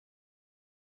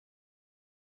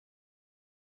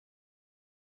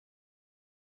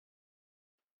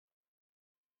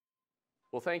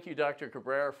Well, thank you, Dr.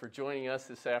 Cabrera, for joining us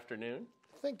this afternoon.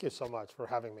 Thank you so much for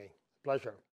having me.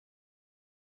 Pleasure.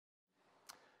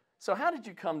 So how did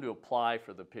you come to apply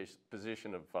for the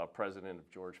position of president of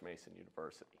George Mason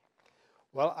University?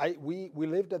 Well, we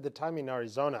lived at the time in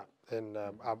Arizona, and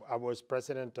I was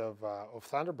president of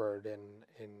Thunderbird,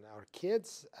 and our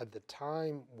kids at the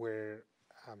time were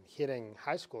hitting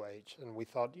high school age, and we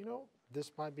thought,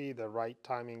 this might be the right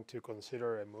timing to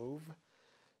consider a move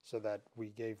so that we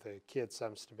gave the kids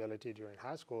some stability during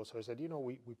high school. So I said,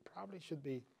 we probably should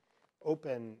be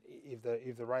open if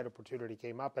the right opportunity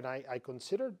came up. And I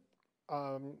considered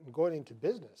going into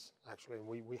business, actually.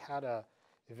 We had a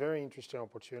very interesting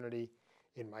opportunity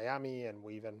in Miami, and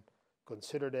we even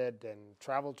considered it and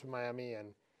traveled to Miami,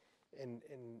 and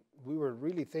we were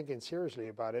really thinking seriously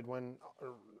about it when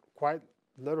quite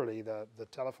literally the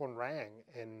telephone rang,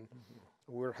 and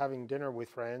we were having dinner with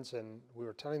friends, and we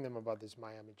were telling them about this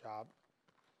Miami job,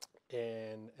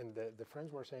 and the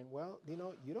friends were saying, well, you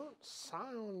don't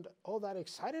sound all that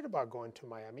excited about going to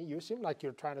Miami. You seem like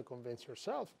you're trying to convince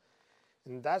yourself.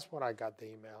 And that's when I got the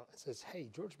email. It says, hey,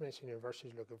 George Mason University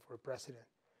is looking for a president.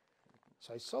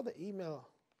 So I saw the email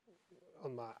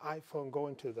on my iPhone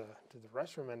going to the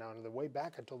restroom, and on the way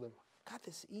back I told them, I got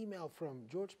this email from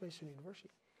George Mason University.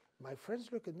 My friends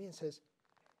look at me and says,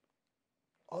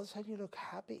 all of a sudden you look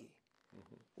happy.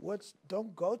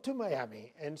 Don't go to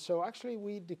Miami. And so actually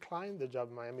we declined the job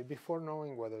in Miami before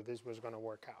knowing whether this was going to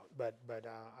work out. But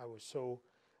I was so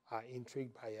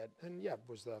intrigued by it. And yeah, it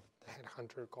was the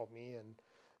headhunter called me,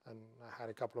 and I had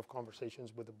a couple of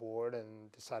conversations with the board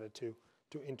and decided to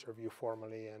interview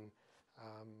formally, and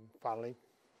finally,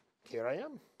 here I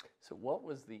am. So what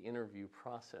was the interview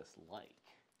process like?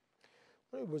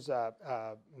 It was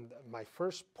my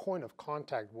first point of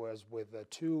contact was with the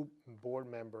two board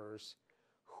members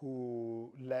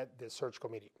who led the search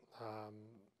committee,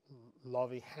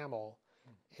 Lovie Hamill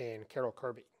and Carol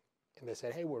Kirby. And they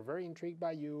said, hey, we're very intrigued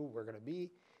by you. We're going to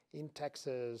be in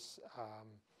Texas.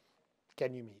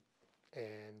 Can you meet?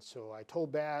 And so I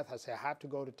told Beth, I said, I have to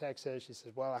go to Texas. She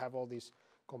says, well, I have all these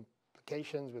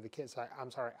complications with the kids.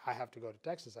 I'm sorry, I have to go to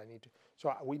Texas. I need to.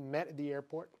 So we met at the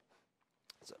airport.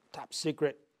 It's a top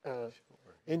secret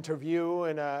interview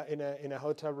in a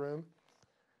hotel room.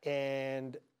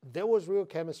 And there was real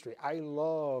chemistry. I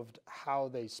loved how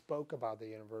they spoke about the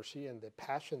university and the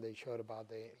passion they showed about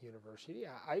the university.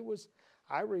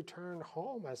 I returned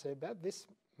home. I said, Beth, this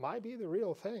might be the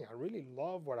real thing. I really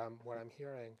love what I'm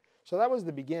hearing. So that was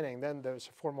the beginning. Then there was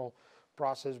a formal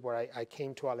process where I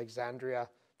came to Alexandria,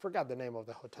 forgot the name of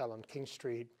the hotel on King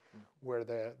Street, where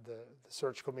the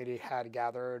search committee had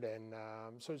gathered. And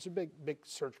so it's a big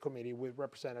search committee with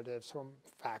representatives from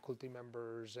faculty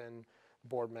members and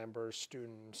board members,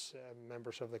 students,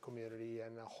 members of the community,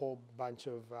 and a whole bunch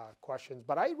of questions.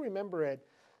 But I remember it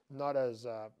not as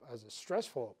a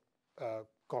stressful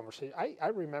conversation. I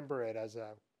remember it as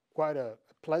quite a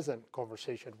pleasant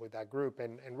conversation with that group,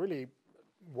 and really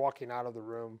walking out of the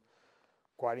room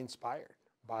quite inspired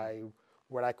by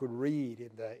what I could read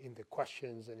in the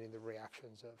questions and in the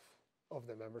reactions of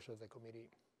the members of the committee.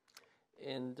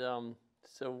 And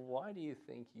so why do you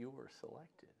think you were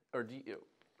selected? Or do you,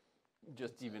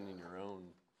 just even in your own,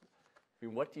 I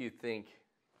mean, what do you think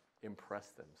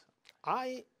impressed them so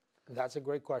much? That's a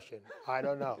great question. I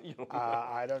don't know.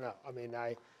 I don't know. I mean,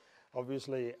 I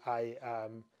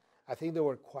think there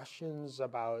were questions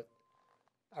about,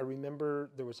 I remember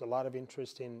there was a lot of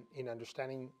interest in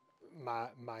understanding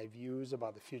my views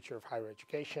about the future of higher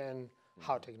education,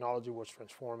 how technology was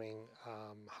transforming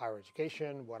higher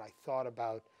education, what I thought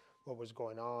about what was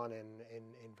going on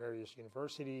in various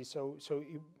universities. So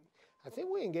I think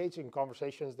we engaged in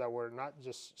conversations that were not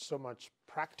just so much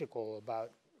practical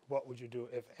about what would you do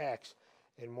if X,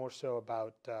 and more so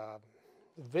about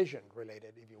vision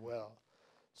related, if you will.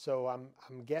 So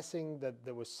I'm guessing that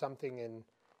there was something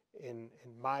in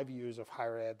my views of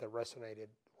higher ed that resonated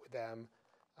with them.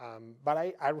 But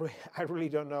I really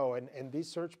don't know. And these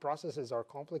search processes are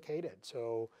complicated.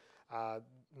 So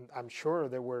I'm sure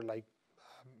there were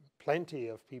plenty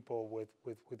of people with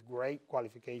great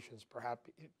qualifications,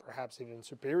 perhaps even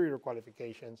superior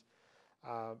qualifications.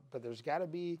 But there's got to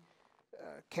be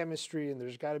chemistry, and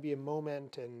there's got to be a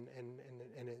moment and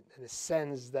a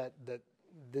sense that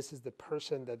this is the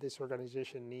person that this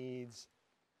organization needs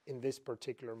in this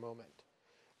particular moment.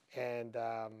 And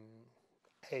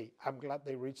hey, I'm glad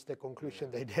they reached the conclusion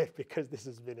they did, because this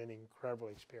has been an incredible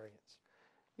experience.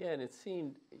 Yeah, and it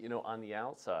seemed, on the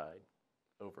outside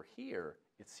over here,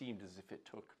 it seemed as if it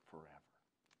took forever.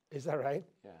 Is that right?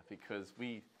 Yeah, because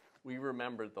we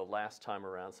remembered the last time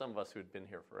around, some of us who had been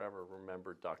here forever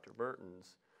remembered Dr.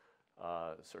 Burton's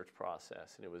search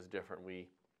process, and it was different. We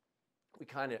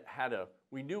kind of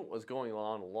we knew what was going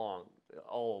on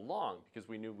all along because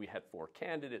we knew we had 4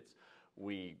 candidates.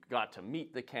 We got to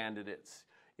meet the candidates,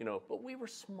 but we were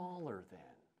smaller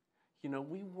then.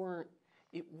 We weren't,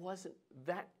 it wasn't,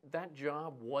 that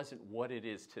job wasn't what it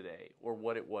is today or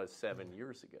what it was 7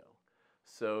 years ago.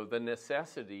 So the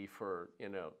necessity for,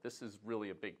 this is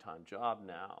really a big time job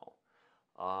now.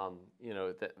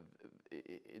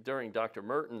 During Dr.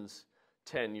 Merton's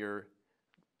tenure,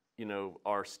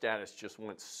 our status just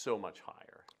went so much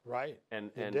higher. Right.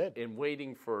 And in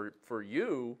waiting for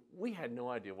you, we had no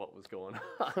idea what was going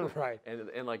on. Right.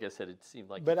 And like I said, it seemed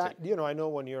like. But I know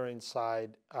when you're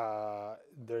inside,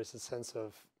 there's a sense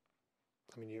of,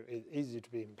 it's easy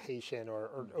to be impatient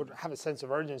or have a sense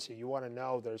of urgency. You want to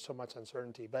know, there's so much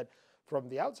uncertainty. But from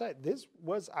the outside, this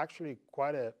was actually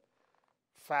quite a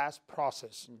fast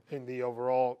process in the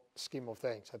overall scheme of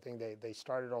things. I think they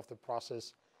started off the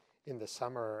process in the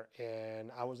summer,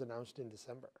 and I was announced in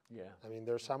December. Yeah.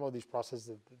 There's some of these processes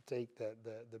that take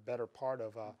the better part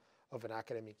of an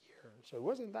academic year. So it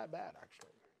wasn't that bad,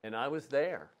 actually. And I was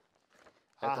there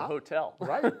at the hotel.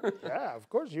 Right. Yeah, of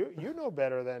course. You know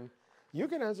better than, you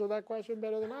can answer that question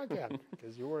better than I can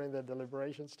because you were in the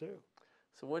deliberations too.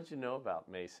 So what did you know about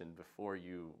Mason before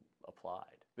you applied?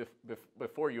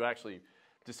 Before you actually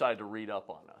decided to read up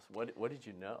on us? What did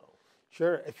you know?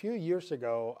 Sure. A few years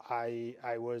ago,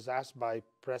 I was asked by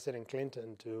President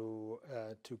Clinton to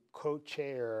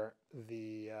co-chair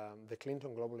the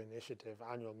Clinton Global Initiative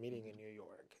annual meeting in New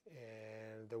York.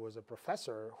 And there was a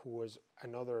professor who was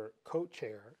another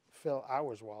co-chair, Phil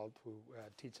Auerswald, who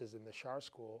teaches in the Schar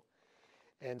School.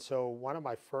 And so one of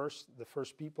the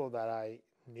first people that I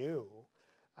knew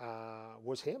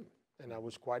was him. And I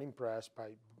was quite impressed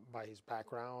by his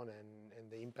background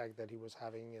and the impact that he was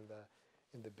having in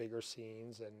the bigger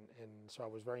scenes, and so I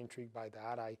was very intrigued by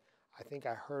that. I think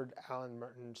I heard Alan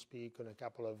Merton speak on a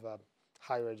couple of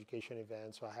higher education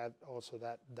events, so I had also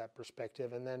that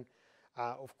perspective. And then,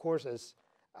 of course, as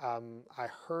I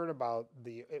heard about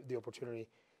the opportunity,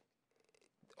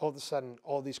 all of a sudden,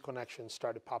 all these connections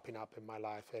started popping up in my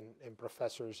life, and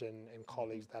professors and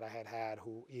colleagues that I had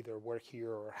who either work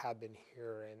here or have been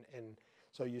here, and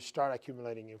so you start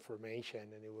accumulating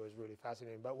information, and it was really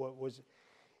fascinating. But what was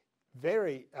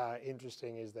very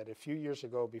interesting is that a few years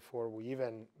ago, before we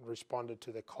even responded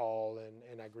to the call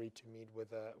and agreed to meet with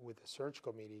the search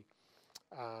committee,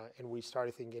 and we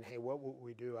started thinking, hey, what would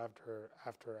we do after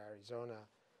Arizona?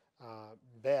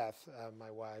 Beth,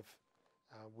 my wife,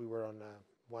 we were on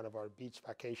one of our beach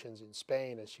vacations in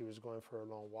Spain, and she was going for a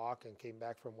long walk and came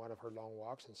back from one of her long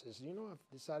walks and says,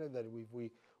 I've decided that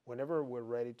whenever we're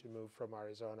ready to move from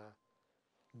Arizona,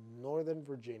 Northern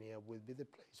Virginia would be the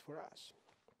place for us.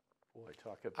 Boy,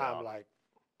 talk about. I'm like,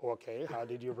 okay, how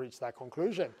did you reach that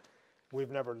conclusion?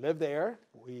 We've never lived there.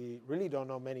 We really don't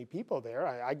know many people there.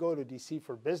 I go to DC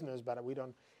for business, but we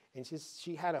don't. And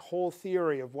she had a whole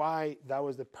theory of why that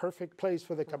was the perfect place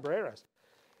for the Cabreras.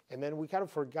 And then we kind of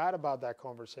forgot about that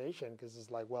conversation because it's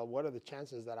like, well, what are the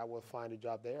chances that I will find a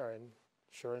job there? And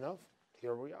sure enough,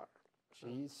 here we are.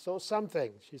 She saw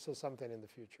something. She saw something in the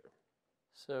future.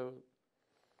 So.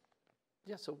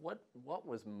 Yeah, so what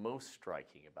was most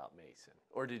striking about Mason?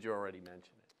 Or did you already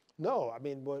mention it? No,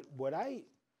 what I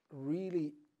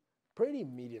really pretty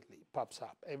immediately pops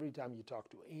up every time you talk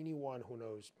to anyone who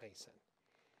knows Mason.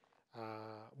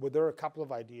 Well, there are a couple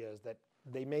of ideas that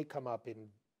they may come up in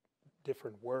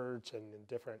different words and in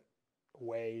different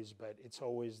ways, but it's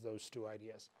always those two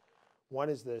ideas. One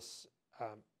is this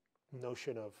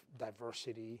notion of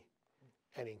diversity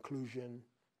and inclusion.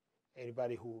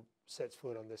 Anybody who sets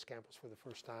foot on this campus for the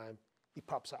first time, it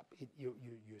pops up. You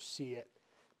see it.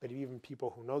 But even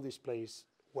people who know this place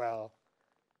well,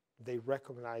 they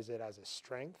recognize it as a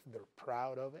strength. They're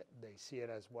proud of it. They see it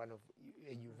as one of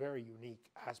a very unique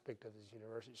aspect of this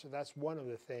university. So that's one of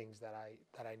the things that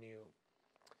I knew.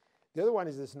 The other one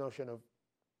is this notion of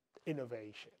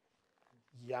innovation.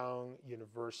 Young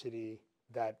university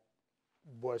that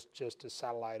was just a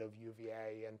satellite of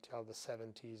UVA until the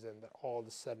 70s, and that all of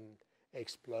a sudden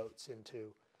explodes into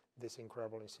this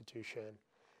incredible institution.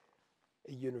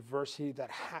 A university that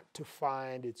had to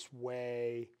find its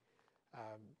way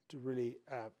to really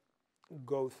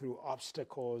go through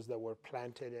obstacles that were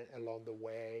planted along the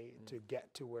way to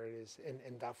get to where it is.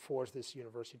 And that forced this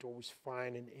university to always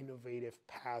find an innovative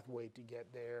pathway to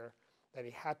get there, that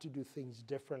it had to do things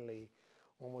differently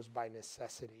almost by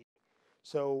necessity.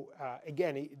 So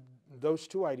again, those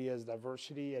two ideas,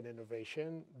 diversity and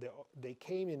innovation, they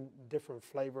came in different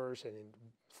flavors and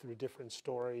through different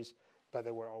stories, but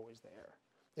they were always there.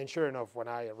 And sure enough, when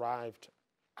I arrived,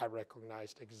 I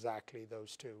recognized exactly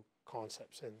those two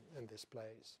concepts in this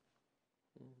place.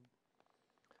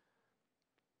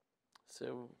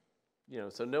 So,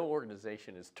 so no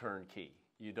organization is turnkey.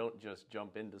 You don't just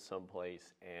jump into some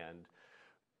place and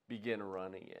begin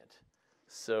running it.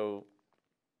 So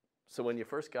when you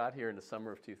first got here in the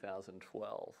summer of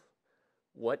 2012,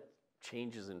 what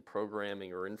changes in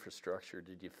programming or infrastructure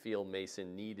did you feel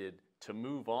Mason needed to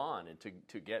move on and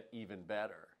to get even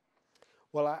better?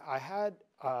 Well, I had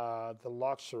the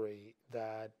luxury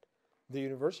that the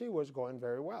university was going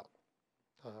very well.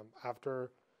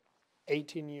 After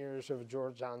 18 years of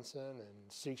George Johnson and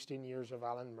 16 years of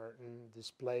Alan Merton,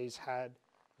 this place had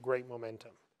great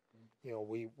momentum.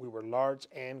 We were large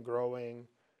and growing.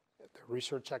 The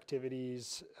research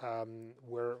activities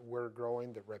were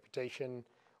growing. The reputation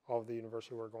of the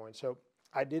university were going. So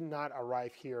I did not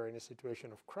arrive here in a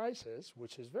situation of crisis,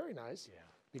 which is very nice,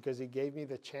 because it gave me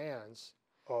the chance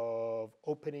of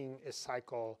opening a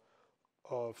cycle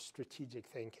of strategic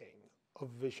thinking, of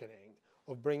visioning,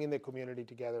 of bringing the community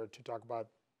together to talk about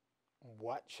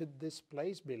what should this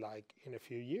place be like in a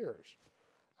few years.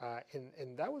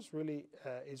 And that was really,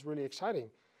 is really exciting.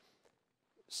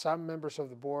 Some members of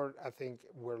the board, I think,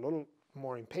 were a little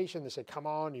more impatient. They said, come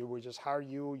on, we just hire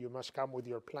you. You must come with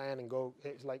your plan and go.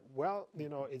 It's like, well,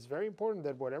 it's very important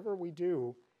that whatever we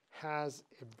do has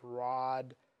a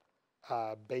broad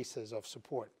basis of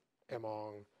support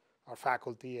among our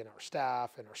faculty and our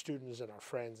staff and our students and our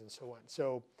friends and so on.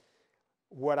 So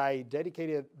what I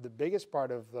dedicated the biggest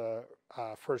part of the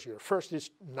first year, first is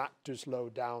not to slow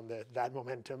down that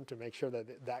momentum, to make sure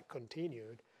that that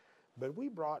continued, but we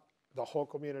brought the whole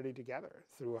community together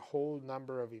through a whole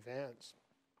number of events,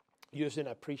 using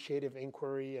appreciative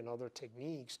inquiry and other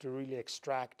techniques to really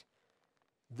extract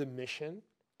the mission,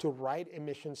 to write a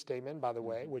mission statement, by the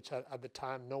way, which at the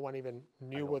time no one even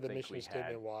knew what the mission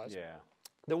statement was. Yeah.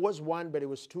 There was one, but it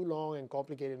was too long and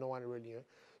complicated, no one really knew.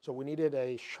 So we needed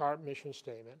a sharp mission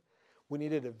statement. We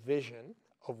needed a vision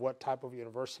of what type of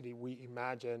university we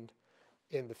imagined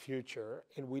in the future,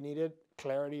 and we needed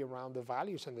clarity around the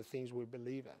values and the things we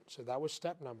believe in. So that was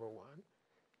step number one.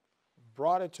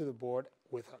 Brought it to the board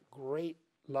with a great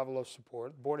level of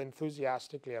support. The board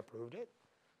enthusiastically approved it.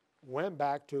 Went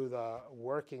back to the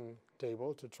working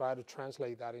table to try to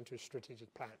translate that into a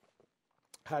strategic plan.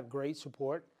 Had great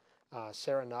support.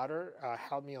 Sarah Nutter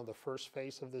helped me on the first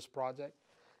phase of this project,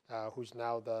 who's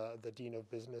now the Dean of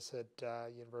Business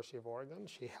at University of Oregon.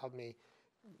 She helped me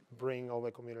bring all the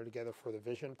community together for the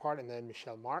vision part, and then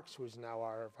Michelle Marks, who's now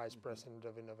our Vice President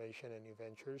of Innovation and New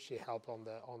Ventures, she helped on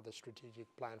the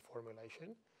strategic plan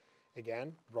formulation.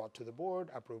 Again, brought to the board,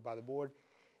 approved by the board,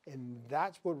 and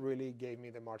that's what really gave me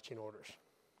the marching orders.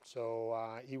 So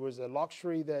it was a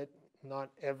luxury that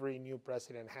not every new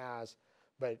president has,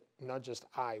 but not just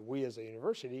we as a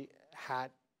university had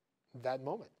that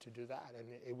moment to do that, and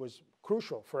it was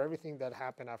crucial for everything that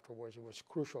happened afterwards. It was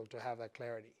crucial to have that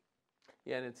clarity.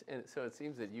 Yeah, and so it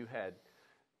seems that you had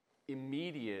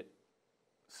immediate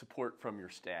support from your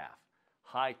staff,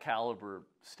 high caliber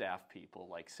staff people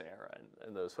like Sarah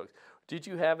and those folks. Did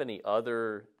you have any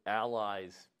other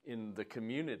allies in the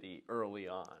community early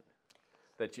on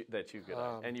that you could,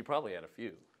 and you probably had a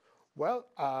few. Well,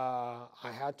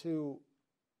 I had to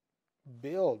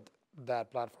build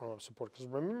that platform of support, because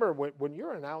remember, when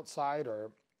you're an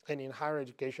outsider, and in higher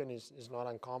education is not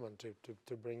uncommon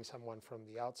to bring someone from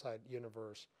the outside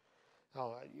universe.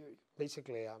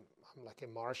 Basically, I'm like a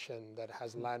Martian that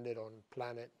has landed on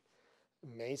planet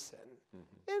Mason.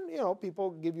 And,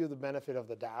 people give you the benefit of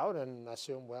the doubt and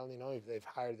assume, well, if they've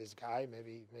hired this guy,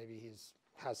 maybe he's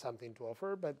has something to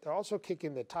offer, but they're also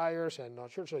kicking the tires and not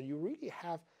sure. So you really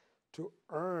have to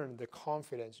earn the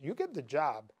confidence. You get the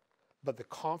job, but the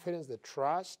confidence, the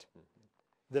trust,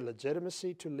 the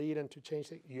legitimacy to lead and to change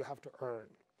things, you have to earn.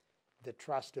 The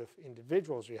trust of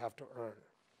individuals, you have to earn.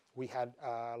 We had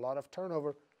a lot of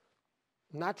turnover,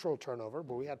 natural turnover,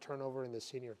 but we had turnover in the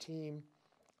senior team.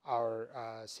 Our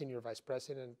senior vice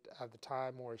president at the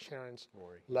time, Maury Sharons,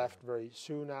 left very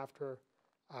soon after.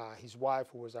 His wife,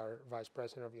 who was our vice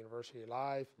president of University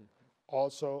Life,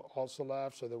 also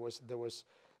left. So there was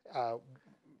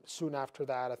soon after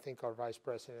that, I think our vice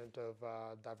president of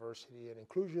diversity and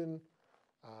inclusion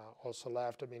also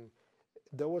left. I mean,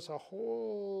 there was a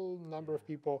whole number of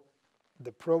people.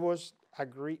 The provost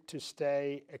agreed to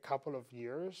stay a couple of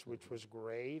years, which was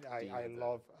great. I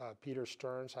love Peter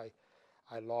Stearns.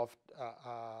 I loved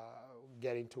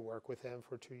getting to work with him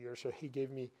for 2 years, so he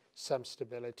gave me some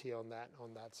stability on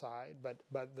that side. But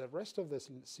the rest of the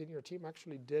senior team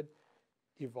actually did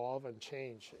evolve and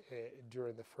change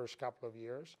during the first couple of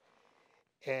years.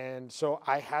 And so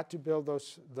I had to build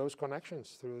those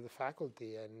connections through the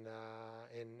faculty, and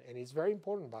it's very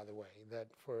important, by the way, that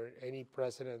for any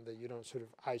president that you don't sort of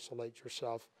isolate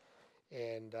yourself,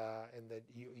 and that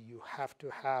you have to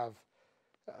have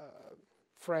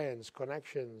friends,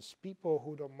 connections, people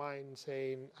who don't mind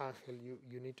saying, Angel,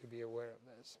 you need to be aware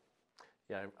of this.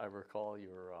 Yeah, I recall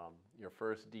your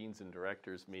first deans and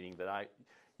directors meeting that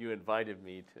you invited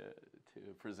me to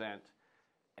present.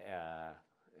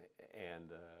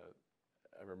 And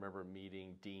I remember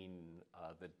meeting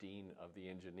the dean of the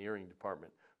engineering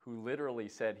department, who literally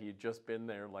said he had just been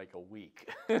there like a week.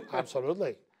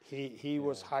 Absolutely. He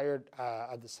was hired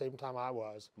at the same time I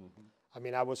was. Mm-hmm. I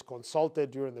mean, I was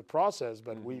consulted during the process,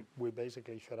 but mm-hmm. we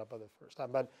basically showed up at the first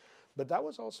time. But that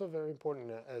was also very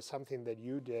important, something that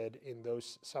you did in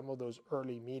some of those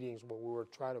early meetings when we were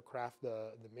trying to craft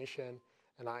the mission,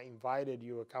 and I invited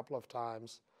you a couple of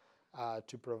times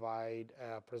to provide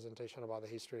a presentation about the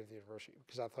history of the university,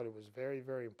 because I thought it was very,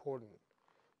 very important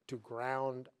to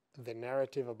ground the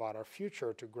narrative about our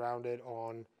future, to ground it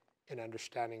on an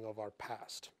understanding of our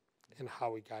past and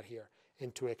how we got here,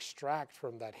 and to extract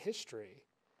from that history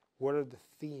what are the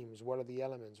themes, what are the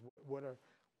elements,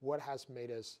 what has made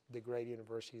us the great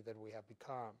university that we have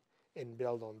become, and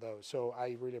build on those. So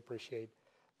I really appreciate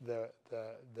the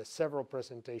several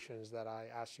presentations that I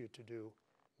asked you to do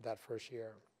that first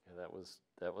year. Yeah,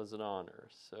 that was an honor.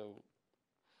 So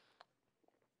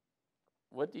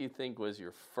what do you think was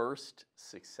your first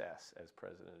success as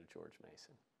president of George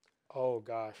Mason? Oh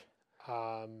gosh.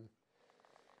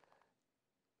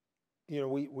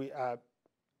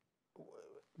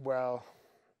 Well,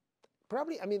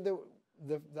 probably, I mean,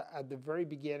 at the very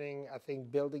beginning, I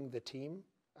think building the team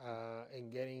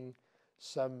and getting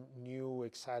some new,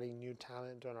 exciting new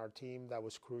talent on our team, that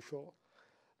was crucial.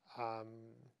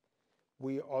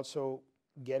 We also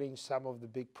getting some of the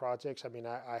big projects. I mean,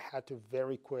 I had to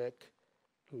very quick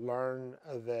learn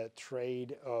the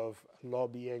trade of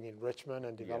lobbying in Richmond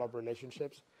and develop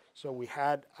relationships. So we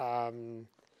had, I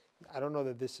don't know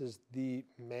that this is the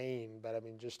main, but I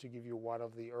mean, just to give you one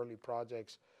of the early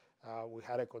projects, we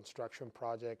had a construction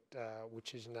project,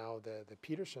 which is now the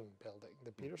Peterson building,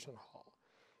 the Peterson Hall,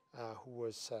 who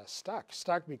was stuck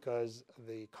because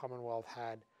the Commonwealth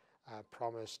had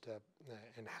promised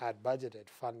and had budgeted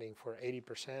funding for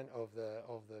 80% of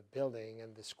the building,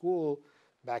 and the school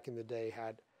back in the day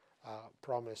had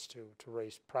promised to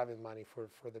raise private money for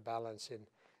the balance,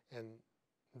 and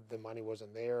the money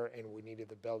wasn't there, and we needed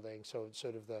the building. So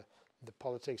sort of the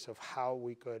politics of how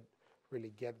we could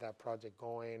really get that project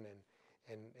going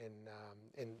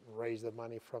and raise the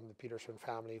money from the Peterson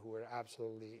family, who were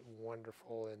absolutely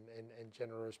wonderful and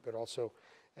generous, but also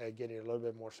getting a little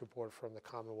bit more support from the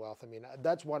Commonwealth. I mean,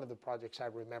 that's one of the projects I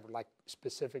remember, like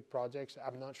specific projects.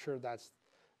 I'm not sure that's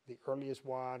the earliest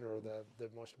one or the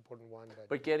most important one.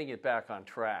 But getting it back on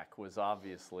track was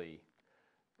obviously,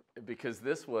 because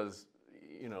this was,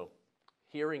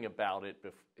 hearing about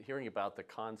the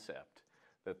concept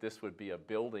that this would be a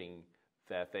building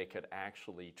that they could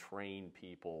actually train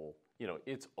people.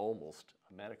 It's almost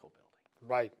a medical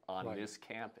building on this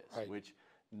campus, which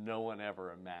no one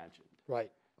ever imagined.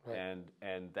 Right.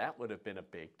 And that would have been a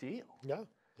big deal. Yeah.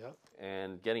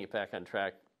 And getting it back on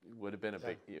track would have been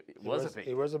it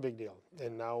was a big deal.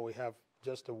 And now we have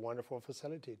just a wonderful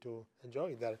facility to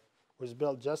enjoy that was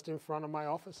built just in front of my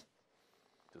office.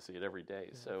 To see it every day.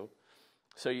 Yeah.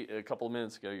 So a couple of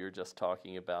minutes ago, you were just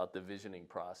talking about the visioning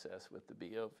process with the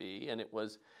BOV, and it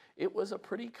was a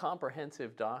pretty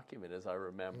comprehensive document, as I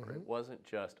remember. Mm-hmm. It wasn't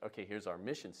just, okay, here's our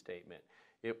mission statement.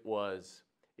 It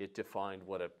defined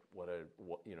what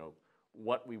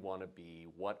we want to be,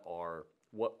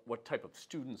 what type of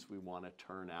students we want to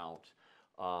turn out,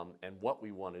 and what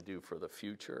we want to do for the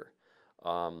future.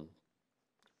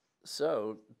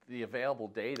 So the available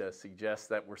data suggests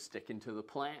that we're sticking to the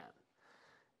plan.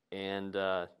 And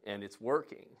it's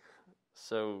working.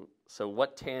 So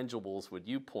what tangibles would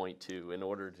you point to in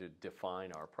order to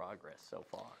define our progress so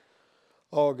far?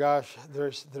 Oh gosh,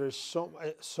 there's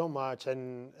so much,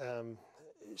 and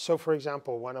so for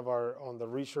example, on the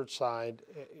research side.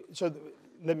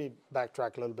 Let me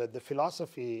backtrack a little bit. The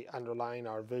philosophy underlying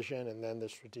our vision and then the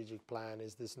strategic plan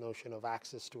is this notion of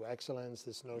access to excellence.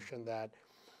 This notion that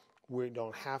we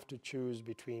don't have to choose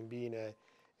between being a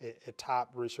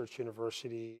top research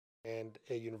university and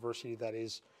a university that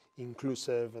is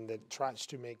inclusive and that tries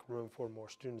to make room for more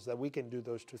students, that we can do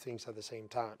those two things at the same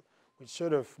time, which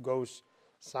sort of goes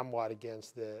somewhat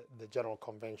against the general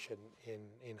convention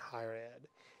in higher ed.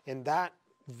 And that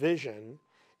vision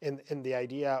and the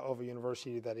idea of a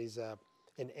university that is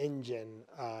an engine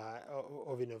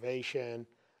of innovation,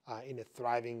 in a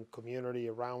thriving community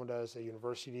around us, a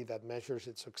university that measures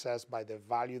its success by the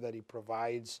value that it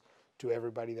provides to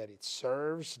everybody that it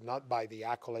serves, not by the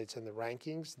accolades and the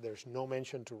rankings. There's no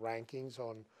mention to rankings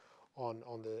on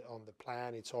the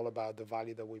plan. It's all about the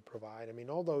value that we provide. I mean,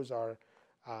 all those are,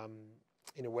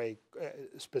 in a way,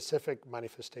 specific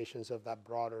manifestations of that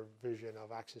broader vision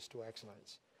of access to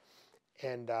excellence.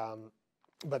 And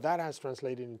but that has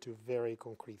translated into very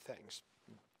concrete things.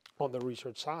 On the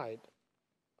research side,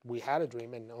 we had a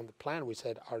dream, and on the plan we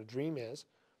said our dream is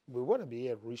we want to be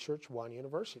a Research 1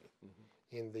 university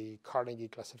in the Carnegie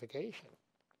classification.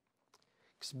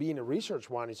 Because being a Research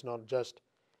 1 is not just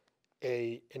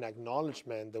an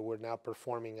acknowledgement that we're now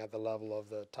performing at the level of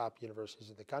the top universities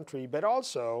in the country, but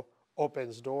also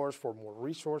opens doors for more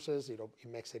resources. It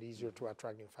makes it easier to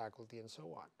attract new faculty and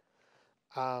so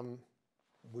on.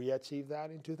 We achieved that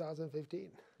in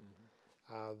 2015.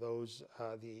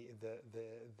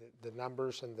 The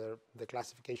numbers and the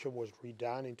classification was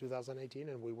redone in 2018,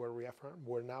 and we were reaffirmed.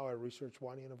 We're now a Research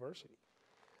 1 university,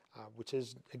 which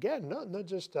is, again, not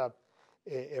just a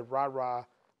rah-rah,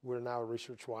 we're now a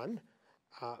Research 1,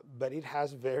 but it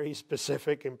has very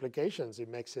specific implications. It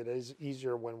makes it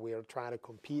easier when we are trying to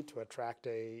compete to attract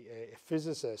a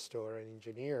physicist or an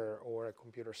engineer or a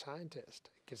computer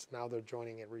scientist, because now they're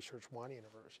joining a Research 1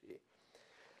 university.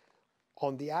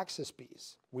 On the access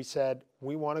piece, we said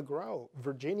we want to grow.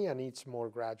 Virginia needs more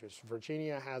graduates.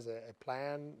 Virginia has a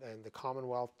plan, and the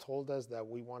Commonwealth told us that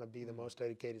we want to be the most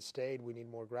educated state. We need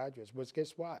more graduates. But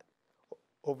guess what?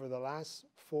 Over the last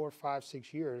 4, 5,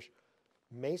 6 years,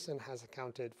 Mason has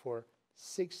accounted for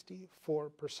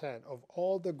 64% of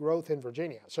all the growth in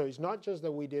Virginia. So it's not just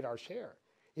that we did our share.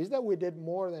 It's that we did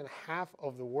more than half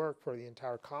of the work for the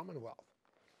entire Commonwealth.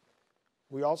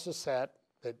 We also said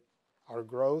that our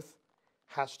growth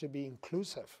has to be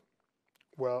inclusive.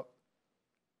 Well,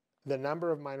 the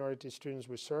number of minority students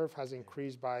we serve has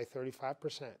increased by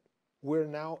 35%. We're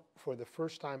now, for the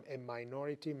first time, a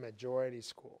minority-majority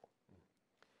school.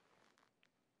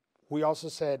 We also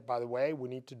said, by the way, we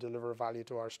need to deliver value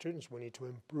to our students. We need to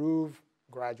improve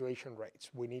graduation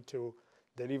rates. We need to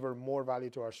deliver more value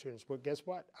to our students. But guess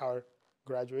what? Our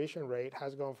graduation rate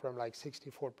has gone from like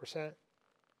 64%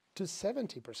 to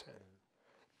 70%.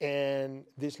 And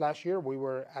this last year, we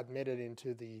were admitted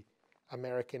into the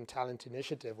American Talent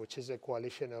Initiative, which is a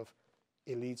coalition of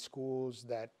elite schools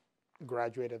that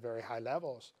graduate at very high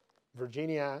levels.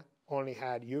 Virginia only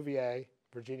had UVA,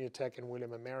 Virginia Tech, and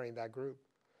William & Mary in that group.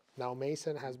 Now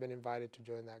Mason has been invited to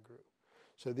join that group.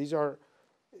 So these are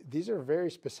very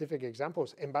specific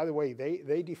examples. And by the way,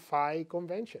 they defy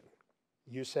convention.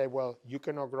 You say, well, you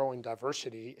cannot grow in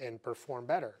diversity and perform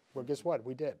better. Well, guess what?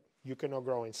 We did. You cannot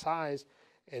grow in size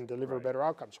and deliver better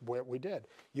outcomes. Well, we did.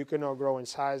 You cannot grow in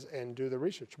size and do the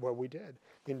research. Well, we did.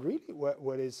 And really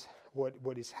what is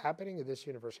happening at this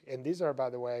university, and these are, by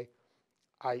the way,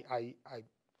 I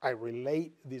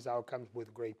relate these outcomes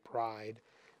with great pride,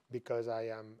 because I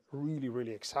am really,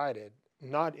 really excited,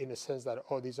 not in the sense that,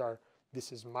 oh,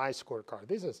 this is my scorecard.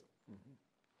 This is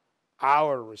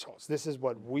our results. This is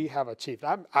what we have achieved.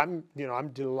 I'm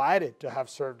delighted to have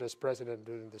served as president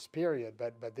during this period,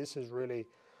 but this is really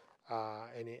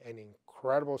an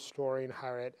incredible story in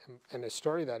higher ed, and a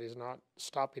story that is not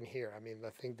stopping here. I mean,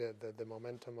 I think the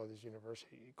momentum of this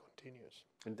university continues.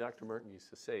 And Dr. Merton used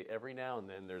to say, every now and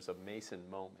then there's a Mason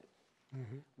moment.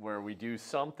 Where we do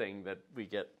something that we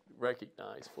get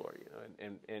recognized for,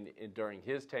 and during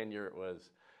his tenure it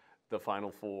was the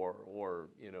Final Four or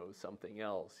something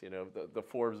else. The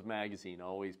Forbes magazine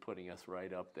always putting us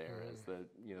right up there as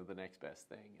the next best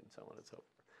thing, and so on and so forth.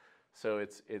 So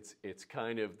it's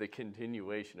kind of the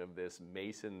continuation of this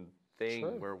Mason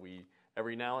thing where we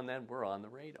every now and then we're on the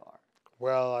radar.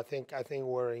 Well, I think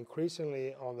we're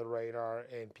increasingly on the radar,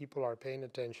 and people are paying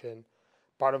attention.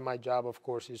 Part of my job, of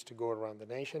course, is to go around the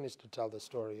nation, is to tell the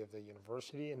story of the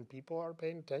university, and people are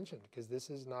paying attention, because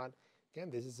this is not, again,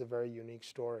 this is a very unique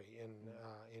story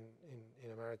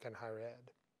in American higher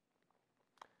ed.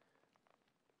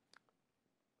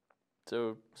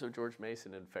 So George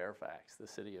Mason and Fairfax, the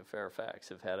city of Fairfax,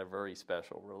 have had a very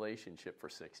special relationship for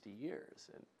 60 years.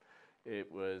 And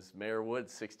it was Mayor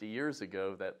Woods 60 years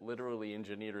ago that literally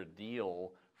engineered a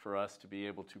deal for us to be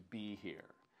able to be here.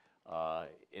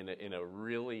 In a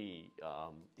really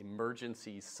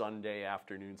emergency Sunday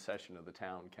afternoon session of the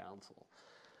town council.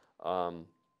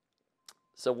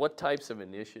 So what types of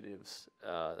initiatives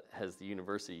has the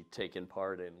university taken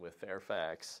part in with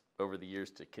Fairfax over the years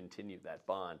to continue that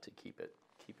bond, to keep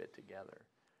it together?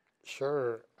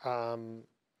 Sure.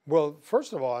 Well,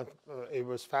 first of all, it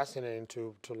was fascinating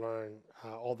to learn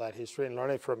all that history and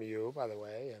learn it from you, by the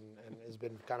way. And it's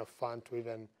been kind of fun to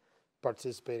even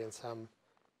participate in some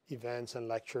events and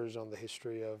lectures on the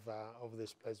history of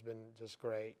this place. It's been just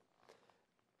great.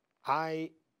 I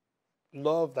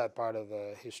love that part of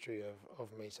the history of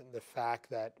Mason, the fact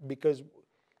that because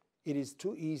it is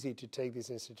too easy to take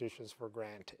these institutions for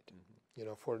granted. You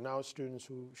know, for now students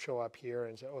who show up here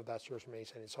and say, oh, that's George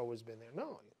Mason, it's always been there.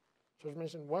 No, George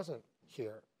Mason wasn't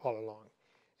here all along.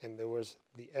 And there was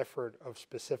the effort of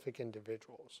specific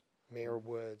individuals, Mayor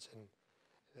Woods and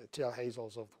T.L.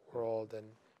 Hazels of the world and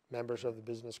members of the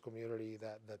business community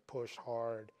that pushed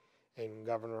hard, and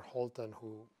Governor Holton,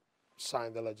 who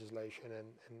signed the legislation,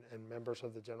 and members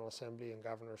of the General Assembly and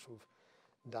governors who've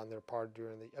done their part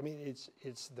during the, I mean,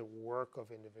 it's the work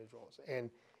of individuals.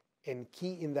 And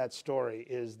key in that story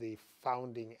is the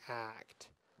founding act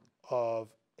of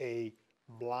a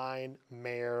blind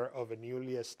mayor of a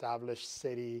newly established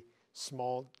city,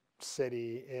 small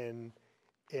city in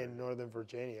Northern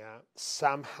Virginia,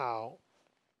 somehow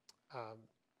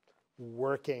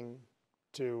working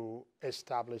to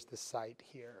establish the site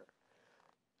here.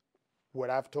 What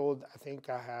I've told, I think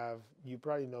I have, you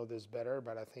probably know this better,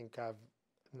 but I think I've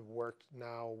worked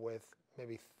now with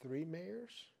maybe 3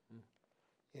 mayors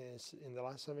in the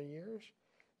last 7 years.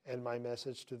 And my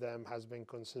message to them has been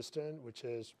consistent, which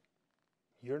is,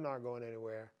 you're not going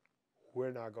anywhere,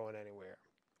 we're not going anywhere.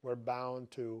 We're bound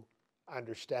to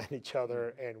understand each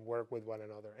other and work with one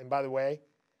another. And by the way,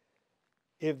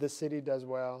 if the city does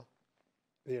well,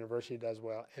 the university does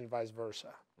well, and vice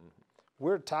versa.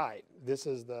 We're tied. This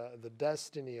is the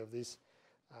destiny of these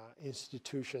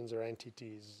institutions or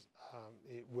entities.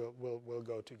 It will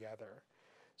go together.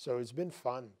 So it's been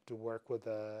fun to work with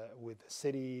the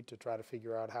city to try to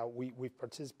figure out how we've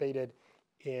participated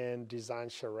in design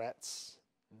charrettes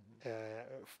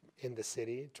in the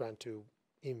city, trying to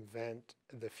invent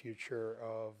the future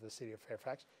of the city of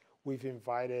Fairfax. We've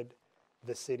invited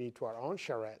the city to our own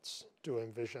charrettes to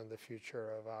envision the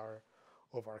future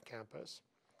of our campus.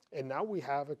 And now we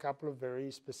have a couple of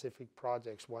very specific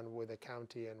projects, one with the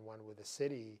county and one with the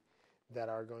city, that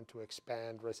are going to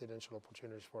expand residential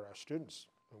opportunities for our students,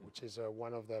 which is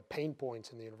one of the pain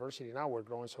points in the university. Now we're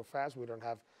growing so fast, we don't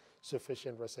have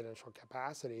sufficient residential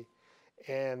capacity.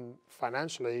 And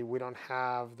financially, we don't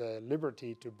have the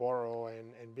liberty to borrow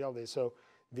and build this. So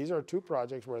these are 2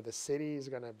 projects where the city is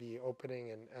going to be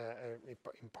opening and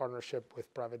in partnership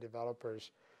with private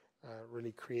developers,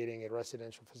 really creating a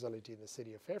residential facility in the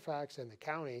city of Fairfax, and the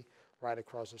county right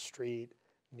across the street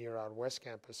near our West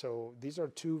Campus. So these are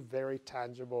 2 very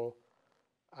tangible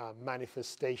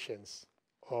manifestations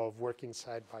of working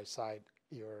side by side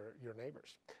your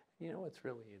neighbors. You know what's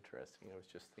really interesting? I was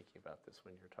just thinking about this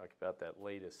when you were talking about that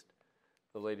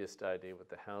the latest idea with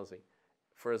the housing.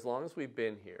 For as long as we've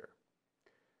been here,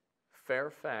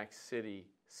 Fairfax City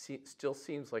still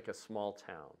seems like a small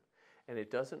town, and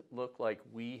it doesn't look like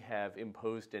we have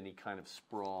imposed any kind of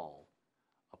sprawl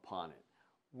upon it.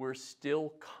 We're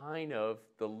still kind of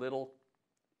the little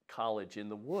college in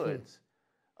the woods,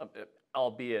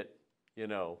 albeit, you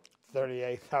know,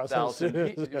 38,000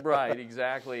 students. Right,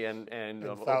 exactly, and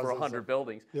over 100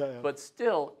 buildings. Yeah. But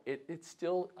still, you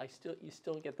still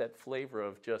get that flavor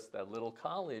of just that little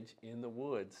college in the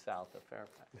woods south of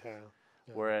Fairfax. Yeah.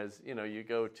 Whereas, you know, you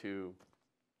go to,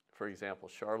 for example,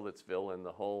 Charlottesville and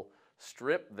the whole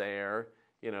strip there,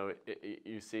 you know,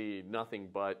 you see nothing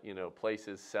but, you know,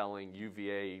 places selling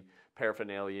UVA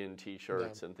paraphernalia and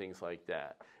T-shirts and things like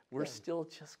that. We're still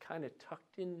just kind of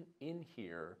tucked in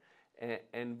here.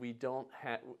 And we don't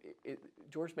have,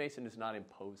 George Mason is not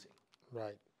imposing.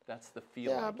 Right. That's the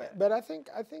feeling. Yeah, but I think,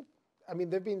 I mean,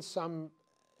 there've been some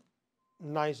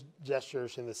nice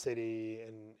gestures in the city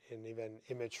and even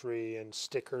imagery and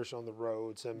stickers on the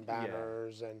roads and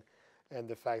banners and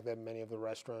the fact that many of the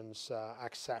restaurants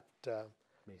accept the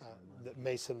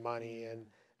Mason money. And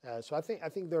so I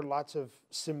think there are lots of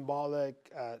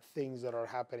symbolic things that are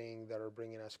happening that are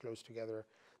bringing us close together.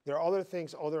 There are other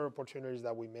things, other opportunities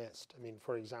that we missed. I mean,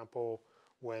 for example,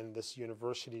 when this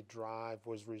university drive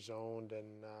was rezoned,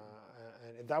 and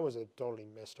that was a totally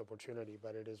missed opportunity,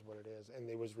 but it is what it is. And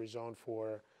it was rezoned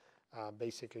for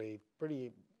basically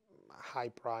pretty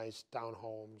high-priced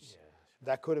townhomes.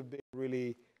 That could have been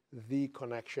really the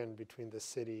connection between the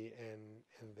city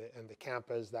and the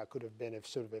campus. That could have been a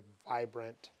sort of a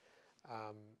vibrant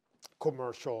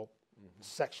commercial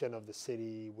section of the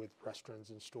city with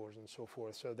restaurants and stores and so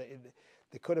forth. So there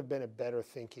could have been a better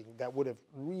thinking that would have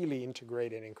really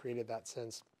integrated and created that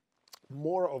sense,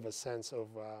 more of a sense of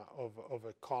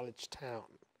a college town.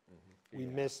 We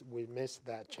missed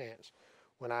that chance.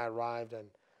 When I arrived, and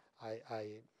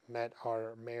I met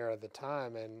our mayor at the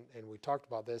time, and we talked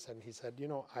about this, and he said,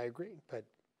 I agree, but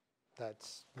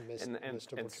that's missed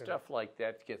opportunity. And stuff like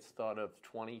that gets thought of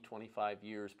 20, 25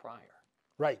 years prior.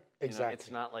 Right, exactly. It's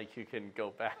not like you can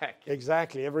go back.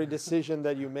 Exactly. Every decision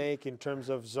that you make in terms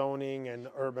of zoning and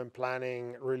urban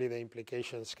planning, really the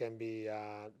implications can be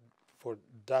for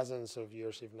dozens of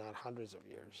years, if not hundreds of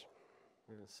years.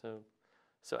 Yeah,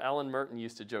 so Alan Merton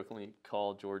used to jokingly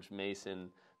call George Mason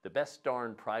the best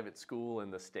darn private school in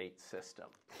the state system,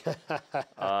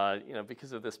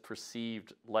 because of this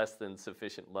perceived less than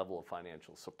sufficient level of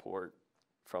financial support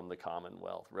from the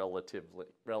Commonwealth relative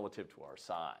to our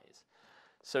size.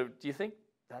 So do you think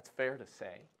that's fair to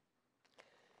say?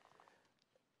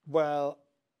 Well,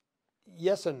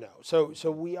 yes and no. So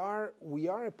we are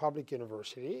a public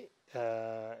university,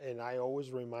 and I always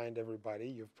remind everybody,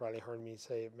 you've probably heard me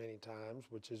say it many times,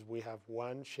 which is we have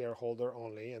one shareholder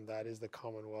only, and that is the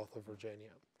Commonwealth of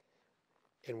Virginia.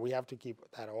 And we have to keep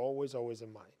that always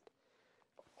in mind.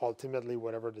 Ultimately,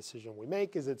 whatever decision we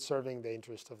make, is it serving the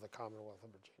interest of the Commonwealth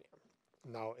of Virginia?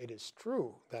 Now, it is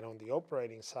true that on the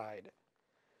operating side,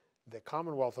 the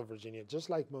Commonwealth of Virginia, just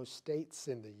like most states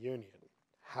in the Union,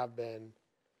 have been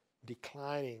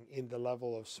declining in the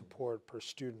level of support per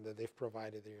student that they've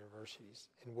provided the universities,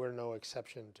 and we're no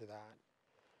exception to that.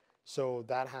 So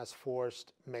that has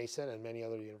forced Mason and many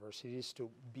other universities to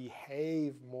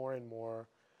behave more and more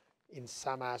in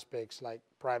some aspects like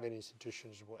private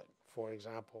institutions would. For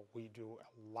example, we do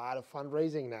a lot of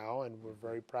fundraising now, and we're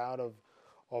very proud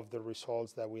of the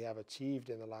results that we have achieved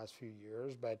in the last few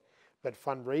years, but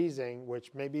fundraising,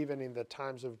 which maybe even in the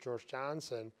times of George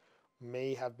Johnson,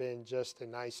 may have been just a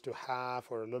nice to have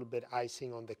or a little bit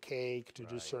icing on the cake to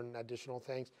do certain additional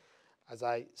things. As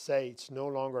I say, it's no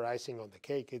longer icing on the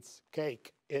cake, it's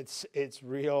cake. It's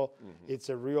real, it's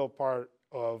a real part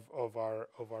of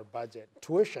our budget.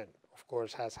 Tuition, of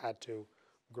course, has had to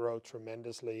grow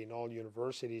tremendously in all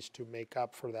universities to make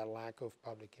up for that lack of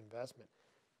public investment.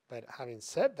 But having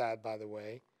said that, by the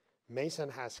way, Mason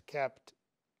has kept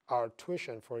our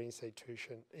tuition for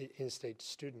in-state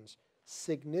students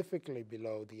significantly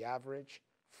below the average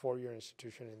four-year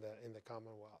institution in the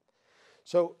Commonwealth.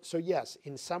 So yes,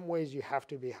 in some ways you have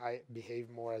to behave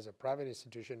more as a private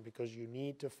institution because you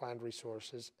need to find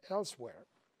resources elsewhere.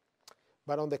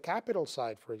 But on the capital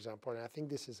side, for example, and I think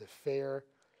this is a fair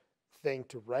thing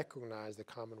to recognize the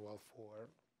Commonwealth for,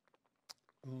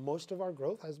 most of our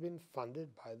growth has been funded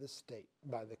by the state,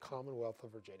 by the Commonwealth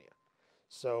of Virginia.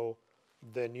 So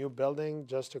the new building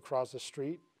just across the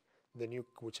street,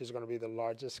 which is going to be the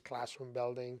largest classroom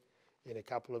building in a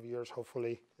couple of years,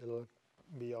 hopefully it'll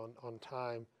be on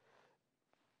time,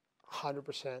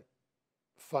 100%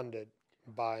 funded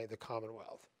by the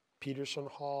Commonwealth. Peterson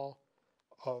Hall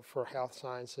for health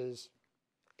sciences,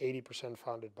 80%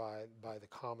 funded by the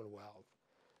Commonwealth.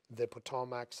 The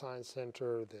Potomac Science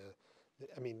Center,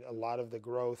 a lot of the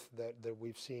growth that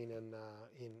we've seen in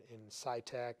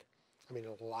SciTech,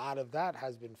 a lot of that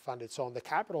has been funded. So on the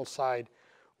capital side,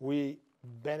 we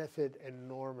benefit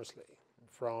enormously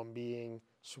from being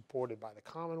supported by the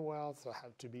Commonwealth, so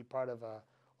have to be part of a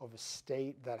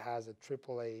state that has a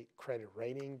AAA credit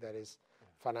rating that is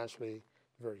financially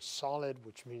very solid,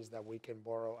 which means that we can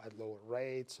borrow at lower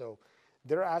rates. So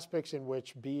there are aspects in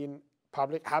which being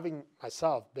public, having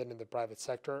myself been in the private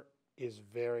sector, is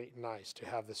very nice to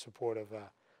have the support of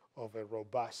a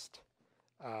robust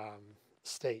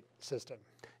state system.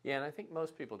 Yeah, and I think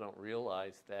most people don't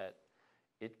realize that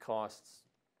it costs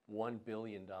 $1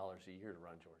 billion a year to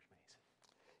run George Mason.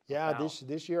 Yeah,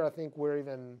 this year I think we're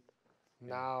even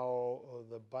now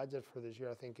the budget for this year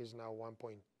I think is now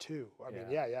 1.2.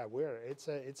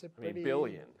 It's a pretty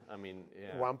billion.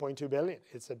 1.2 billion.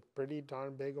 It's a pretty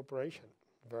darn big operation.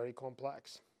 Very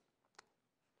complex.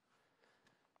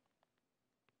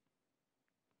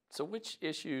 So which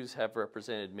issues have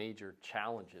represented major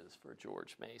challenges for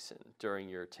George Mason during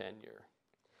your tenure?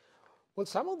 Well,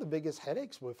 some of the biggest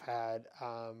headaches we've had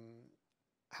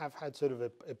have had sort of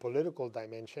a political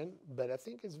dimension, but I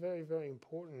think it's very, very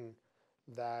important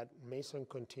that Mason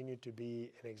continue to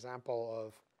be an example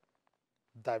of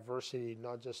diversity,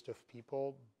 not just of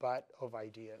people, but of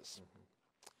ideas.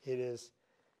 It is,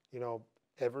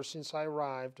 ever since I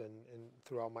arrived and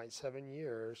throughout my 7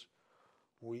 years,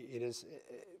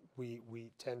 we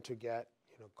tend to get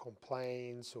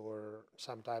complaints or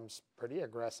sometimes pretty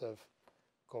aggressive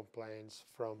complaints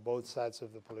from both sides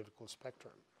of the political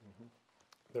spectrum.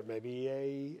 There may be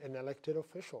an elected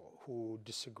official who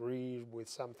disagrees with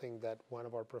something that one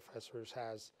of our professors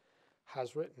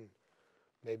has written.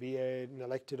 Maybe an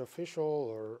elected official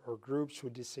or groups who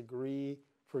disagree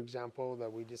for example,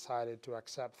 that we decided to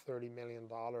accept $30 million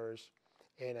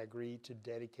and agree to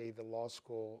dedicate the law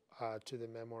school to the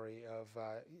memory of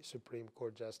Supreme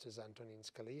Court Justice Antonin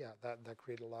Scalia. That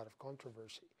created a lot of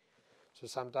controversy. So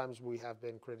sometimes we have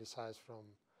been criticized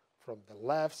from the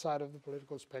left side of the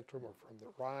political spectrum or from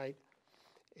the right.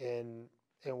 And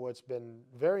what's been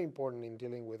very important in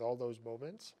dealing with all those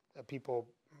moments, people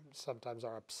sometimes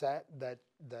are upset that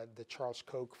the Charles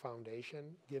Koch Foundation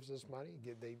gives us money.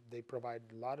 They provide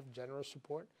a lot of generous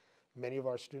support. Many of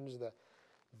our students, the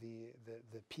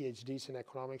PhDs in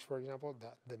economics, for example,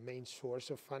 the main source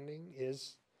of funding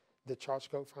is the Charles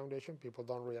Koch Foundation. People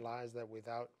don't realize that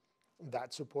without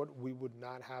that support, we would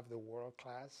not have the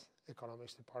world-class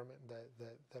economics department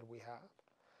that we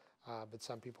have. But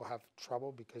some people have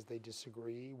trouble because they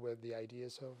disagree with the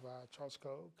ideas of Charles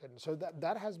Koch. And so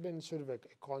that has been sort of a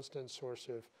constant source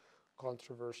of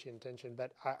controversy and tension.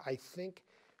 But I think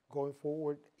going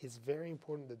forward, it's very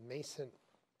important that Mason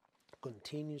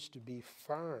continues to be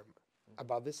firm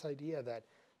about this idea that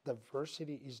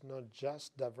diversity is not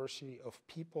just diversity of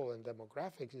people and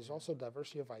demographics, it's also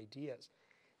diversity of ideas.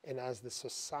 And as the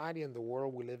society and the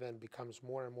world we live in becomes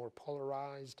more and more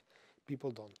polarized,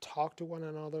 people don't talk to one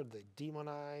another, they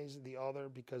demonize the other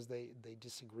because they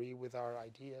disagree with our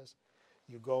ideas.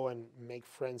 You go and make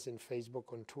friends in Facebook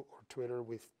or Twitter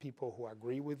with people who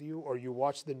agree with you, or you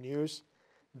watch the news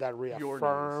that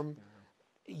reaffirm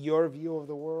your view of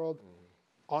the world.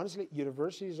 Honestly,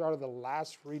 universities are the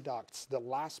last reducts, the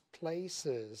last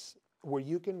places where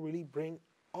you can really bring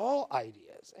all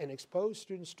ideas and expose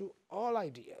students to all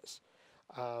ideas.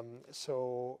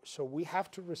 So we have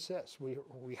to resist.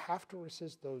 We have to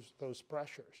resist those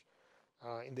pressures.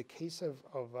 In the case of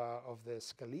the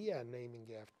Scalia naming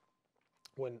gift,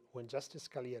 when Justice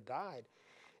Scalia died,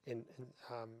 and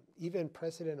even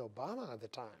President Obama at the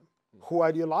time, who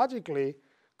ideologically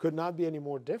could not be any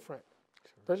more different,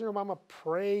 President Obama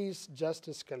praised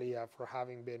Justice Scalia for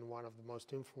having been one of the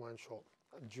most influential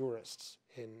jurists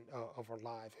of our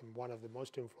life and one of the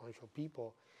most influential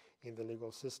people in the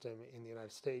legal system in the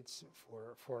United States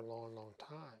for a long, long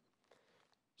time.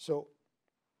 So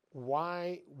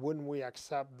why wouldn't we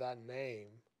accept that name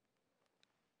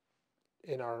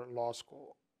in our law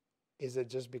school? Is it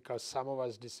just because some of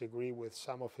us disagree with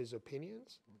some of his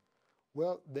opinions?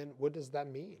 Well, then what does that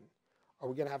mean? Are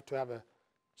we going to have a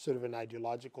sort of an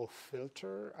ideological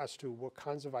filter as to what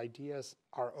kinds of ideas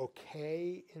are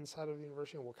okay inside of the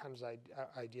university and what kinds of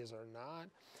ideas are not?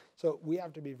 So we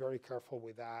have to be very careful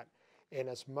with that. And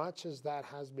as much as that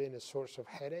has been a source of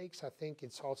headaches, I think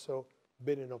it's also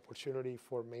been an opportunity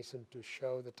for Mason to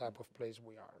show the type of place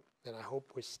we are. And I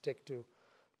hope we stick to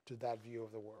that view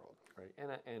of the world. Right.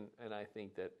 And I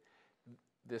think that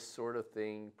this sort of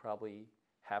thing probably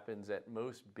happens at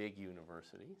most big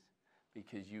universities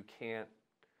because you can't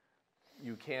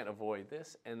avoid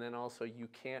this, and then also you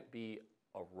can't be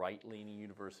a right-leaning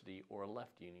university or a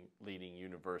left-leaning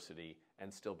university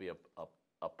and still be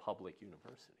a public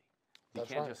university. You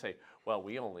can't just say, well,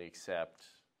 we only accept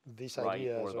these right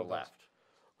ideas or the left.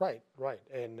 Right.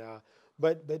 And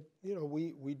but you know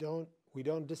we don't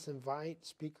disinvite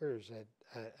speakers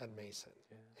at Mason,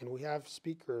 and we have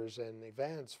speakers and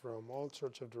events from all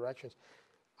sorts of directions.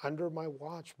 Under my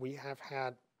watch, we have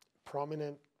had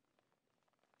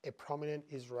a prominent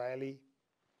Israeli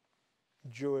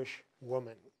Jewish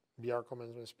woman be our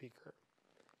commencement speaker,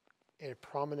 a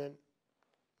prominent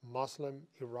Muslim,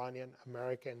 Iranian,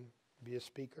 American be a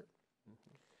speaker.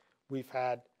 We've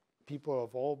had people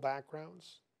of all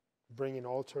backgrounds bringing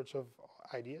all sorts of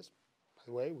ideas. By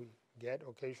the way, we get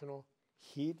occasional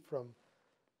heat from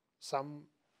some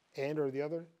end or the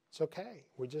other. It's okay.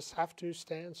 We just have to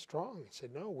stand strong and say,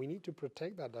 no, we need to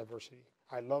protect that diversity.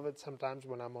 I love it sometimes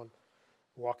when I'm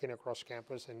walking across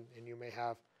campus and you may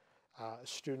have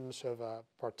students of a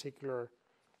particular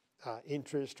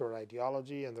interest or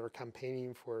ideology, and they're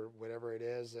campaigning for whatever it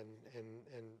is, and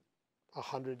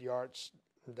 100 yards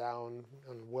down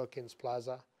on Wilkins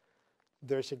Plaza,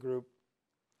 there's a group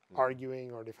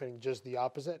arguing or defending just the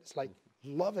opposite. It's like,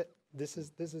 love it. This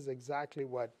is exactly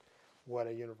what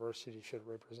a university should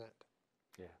represent.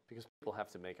 Yeah, because people have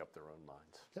to make up their own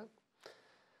minds. Yeah.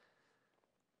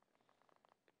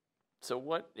 So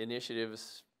what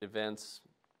initiatives, events,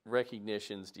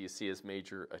 recognitions do you see as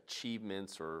major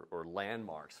achievements or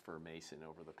landmarks for Mason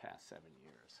over the past 7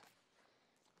 years?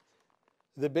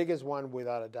 The biggest one,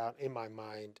 without a doubt, in my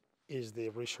mind, is the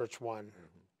Research One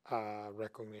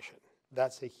recognition.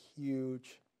 That's a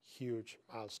huge, huge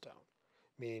milestone.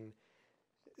 I mean,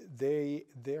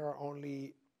 there are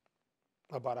only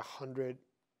about 100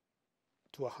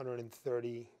 to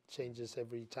 130 changes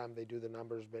every time they do the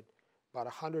numbers, but about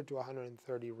 100 to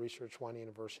 130 Research One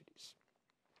universities.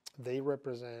 They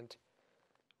represent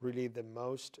really the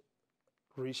most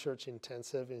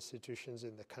research-intensive institutions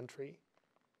in the country.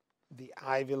 The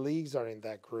Ivy Leagues are in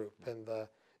that group, and the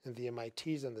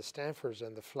MITs and the Stanfords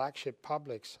and the flagship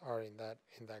publics are in that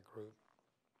group.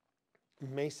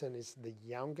 Mason is the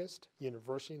youngest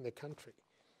university in the country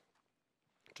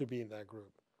to be in that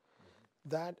group.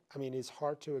 That, I mean, it's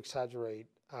hard to exaggerate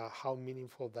how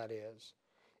meaningful that is.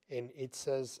 And it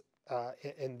says,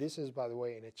 and this is, by the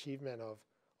way, an achievement of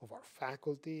our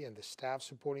faculty and the staff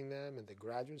supporting them and the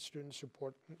graduate students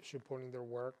supporting their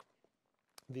work.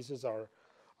 This is our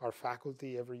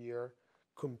faculty every year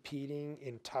competing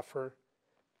in tougher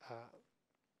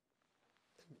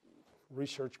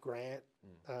research grant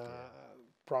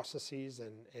processes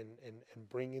and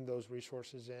bringing those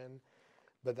resources in.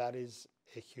 But that is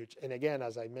a huge, and again,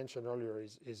 as I mentioned earlier,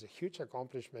 is a huge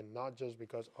accomplishment, not just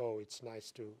because, oh, it's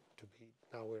nice to be,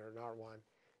 now we are not one,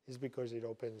 it's because it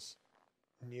opens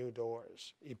new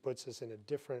doors. It puts us in a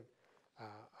different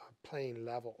playing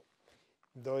level.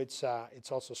 Though it's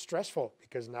also stressful,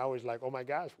 because now it's like, oh my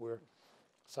gosh, we're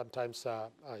sometimes,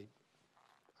 I'm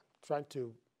trying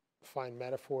to find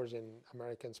metaphors in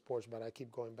American sports, but I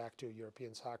keep going back to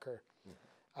European soccer,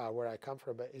 where I come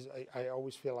from. But I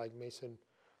always feel like Mason,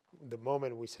 the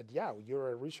moment we said, yeah, you're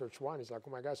a Research One, it's like, oh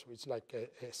my gosh, it's like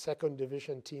a second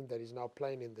division team that is now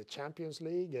playing in the Champions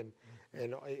League, and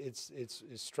it's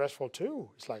stressful too.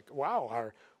 It's like,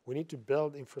 wow, we need to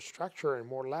build infrastructure and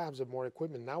more labs and more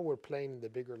equipment. Now we're playing in the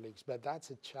bigger leagues, but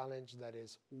that's a challenge that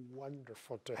is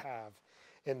wonderful to have.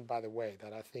 And by the way,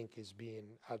 that I think is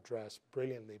being addressed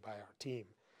brilliantly by our team.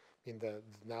 I mean,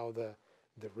 now the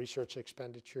research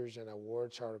expenditures and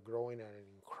awards are growing at an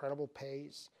incredible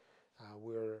pace.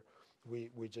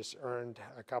 We just earned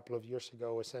a couple of years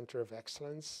ago a Center of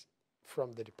Excellence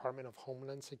from the Department of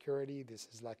Homeland Security. This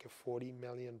is like a $40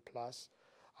 million plus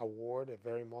award, a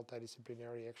very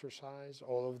multidisciplinary exercise.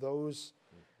 All of those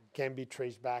can be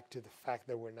traced back to the fact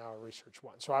that we're now a Research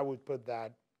One. So I would put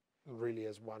that really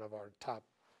as one of our top,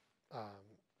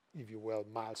 if you will,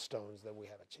 milestones that we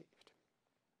have achieved.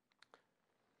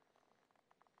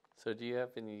 So do you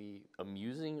have any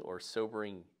amusing or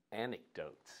sobering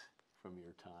anecdotes from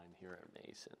your time here at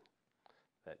Mason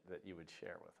that you would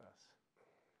share with us?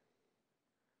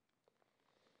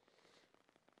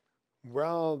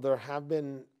 Well, there have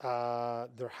been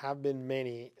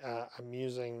many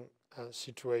amusing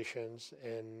situations,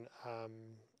 and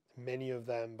many of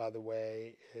them, by the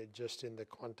way, just in the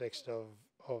context of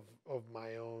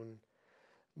my own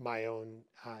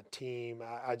team.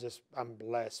 I'm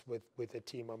blessed with the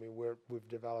team. I mean, we've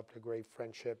developed a great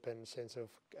friendship and sense of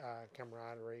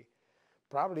camaraderie.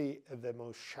 Probably the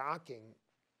most shocking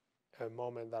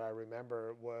moment that I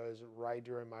remember was right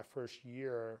during my first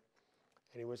year,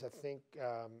 and it was, I think,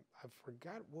 I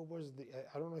forgot what was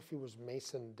I don't know if it was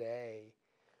Mason Day,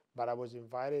 but I was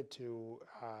invited to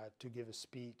give a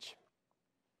speech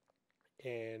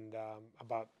and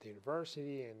about the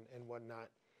university and whatnot.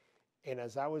 And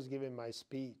as I was giving my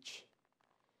speech,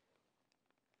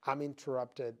 I'm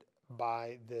interrupted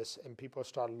by this, and people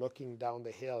start looking down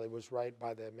the hill. It was right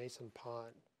by the Mason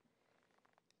Pond.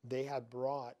 They had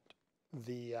brought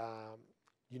the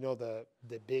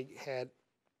big head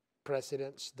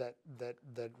presidents that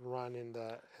run in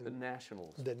the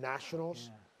Nationals. The Nationals,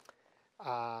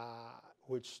 yeah.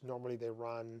 Which normally they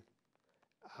run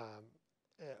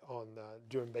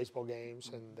during baseball games,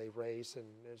 and they race, and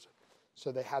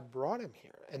so they had brought him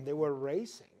here, and they were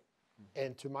racing,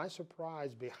 and to my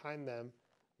surprise, behind them,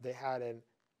 they had an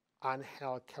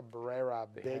Angel Cabrera,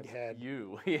 big head,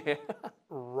 yeah,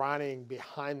 running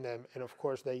behind them, and of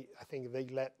course I think they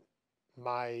let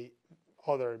me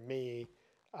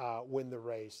win the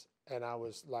race, and I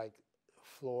was like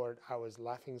floored. I was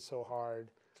laughing so hard,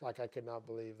 like I could not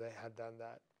believe they had done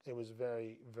that. It was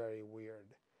very, very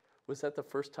weird. Was that the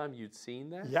first time you'd seen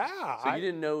that? Yeah. So you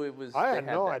didn't know it was? I had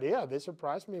no idea. They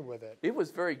surprised me with it. It was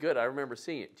very good. I remember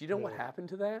seeing it. Do you know what happened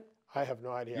to that? I have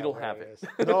no idea. You don't have it.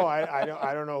 No, I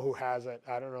don't know who has it.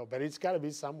 I don't know, but it's got to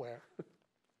be somewhere.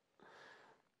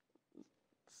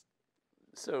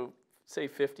 So, say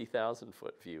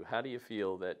 50,000-foot view. How do you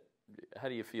feel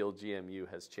GMU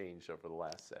has changed over the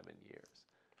last 7 years?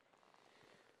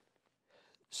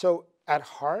 So, at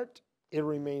heart, it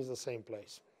remains the same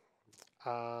place.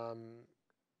 But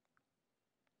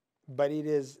it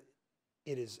is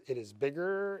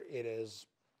bigger. It is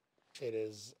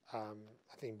I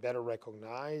think better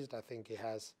recognized. I think it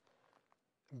has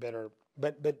better.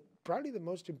 But probably the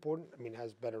most important, I mean,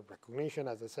 has better recognition,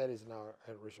 as I said, is now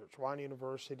a Research One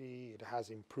university. It has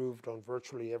improved on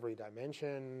virtually every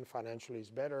dimension. Financially is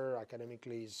better,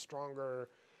 academically is stronger,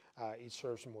 it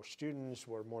serves more students,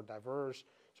 we're more diverse.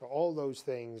 So all those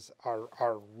things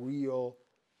are real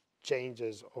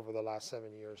changes over the last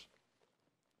 7 years.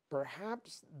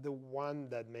 Perhaps the one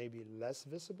that may be less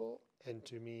visible, and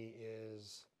to me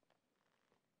is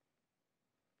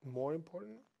more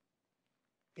important,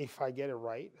 if I get it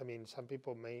right, I mean, some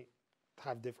people may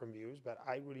have different views, but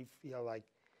I really feel like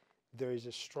there is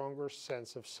a stronger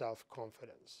sense of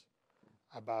self-confidence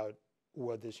about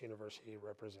what this university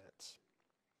represents.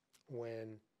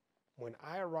 When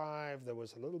I arrived, there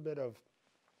was a little bit of,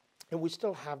 and we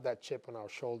still have that chip on our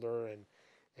shoulder, and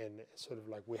sort of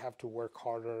like we have to work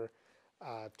harder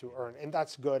to earn, and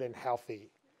that's good and healthy.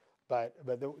 But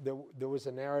there was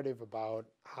a narrative about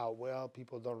how, well,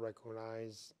 people don't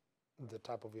recognize the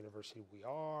type of university we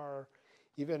are,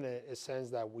 even a sense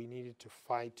that we needed to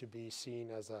fight to be seen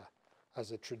as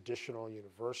a traditional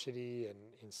university, and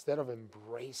instead of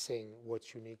embracing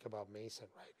what's unique about Mason,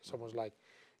 right? It's almost like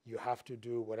you have to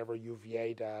do whatever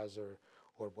UVA does or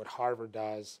what Harvard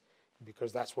does,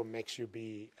 because that's what makes you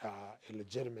be a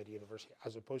legitimate university,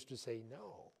 as opposed to say,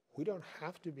 no, we don't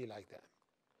have to be like them.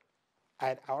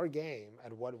 At our game,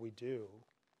 at what we do,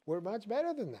 we're much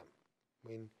better than them. I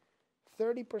mean,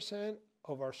 30%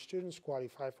 of our students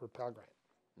qualify for Pell Grant.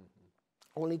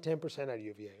 Mm-hmm. Only 10% at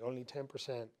UVA, only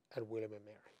 10% at William &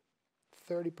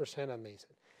 Mary, 30% at Mason.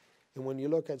 And when you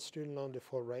look at student loan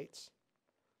default rates,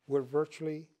 we're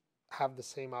virtually have the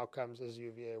same outcomes as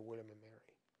UVA or William & Mary.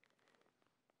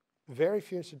 Very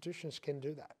few institutions can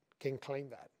do that, can claim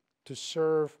that, to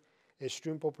serve a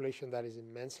student population that is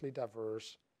immensely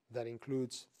diverse, that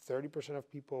includes 30%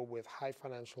 of people with high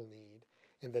financial need,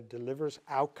 and that delivers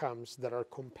outcomes that are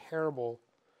comparable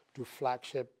to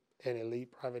flagship and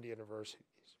elite private universities.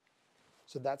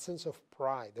 So that sense of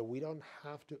pride that we don't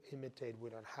have to imitate, we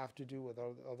don't have to do what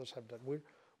others have done.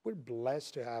 We're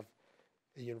blessed to have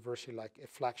a university like a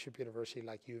flagship university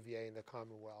like UVA in the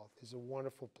Commonwealth. It's a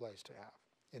wonderful place to have,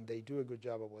 and they do a good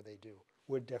job of what they do.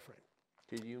 We're different.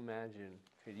 Could you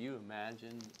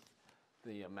imagine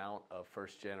the amount of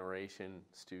first-generation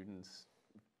students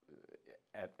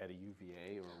at a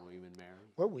UVA or William & Mary?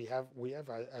 Well, we have,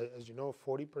 as you know,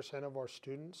 40% of our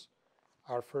students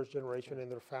are first generation in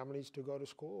their families to go to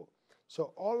school.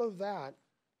 So all of that,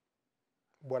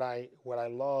 what I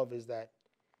love is that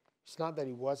it's not that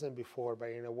it wasn't before, but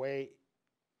in a way,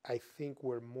 I think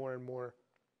we're more and more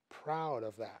proud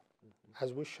of that, mm-hmm.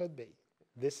 as we should be.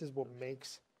 This is what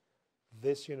makes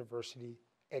this university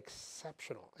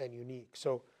exceptional and unique.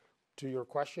 So to your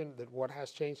question, that what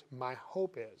has changed, my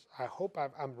hope is, I hope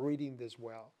I'm reading this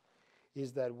well,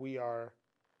 is that we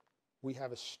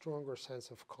have a stronger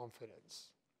sense of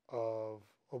confidence of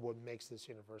what makes this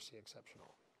university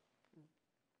exceptional.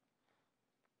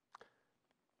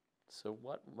 So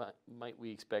what might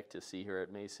we expect to see here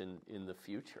at Mason in the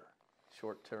future,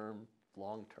 short term,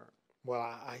 long term? Well,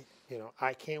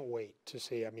 I can't wait to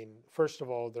see. I mean, first of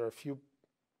all, there are a few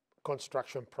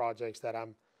construction projects that I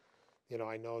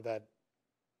know that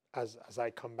as I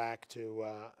come back to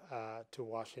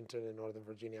Washington and Northern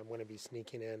Virginia, I'm going to be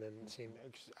sneaking in and seeing.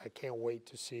 I can't wait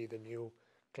to see the new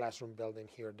classroom building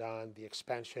here done, the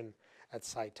expansion at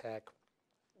SciTech.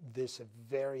 This is a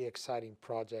very exciting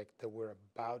project that we're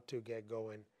about to get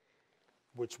going,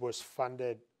 which was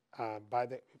funded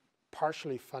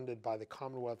partially funded by the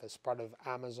Commonwealth as part of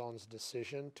Amazon's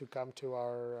decision to come to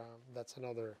our. That's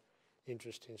another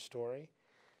interesting story.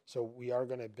 So we are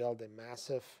going to build a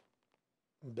massive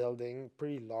building,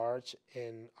 pretty large,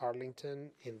 in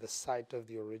Arlington, in the site of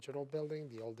the original building,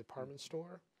 the old department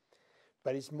store.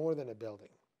 But it's more than a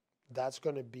building. That's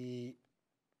going to be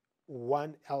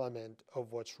one element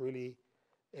of what's really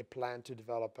a plan to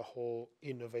develop a whole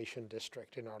innovation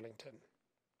district in Arlington.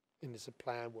 And it's a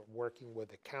plan we're working with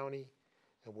the county,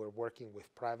 and we're working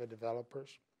with private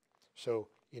developers. So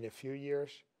in a few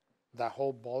years, that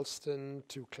whole Ballston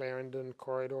to Clarendon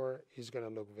corridor is going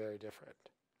to look very different.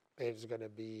 It's going to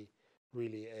be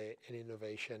really an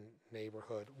innovation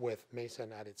neighborhood with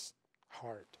Mason at its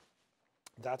heart.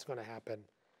 That's going to happen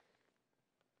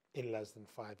in less than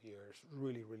 5 years.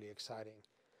 Really, really exciting.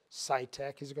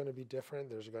 SciTech is going to be different.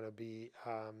 There's going to be,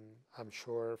 I'm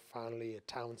sure, finally a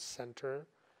town center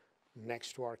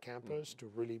next to our campus to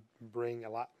really bring a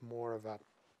lot more of a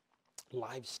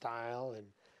lifestyle and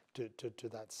to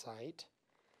that site.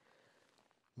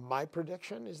 My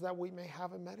prediction is that we may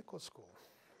have a medical school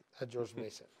at George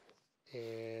Mason,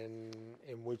 and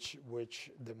in which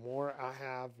the more I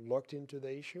have looked into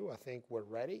the issue, I think we're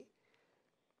ready.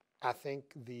 I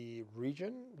think the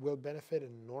region will benefit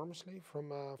enormously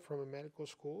from a medical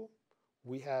school.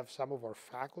 We have some of our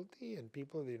faculty and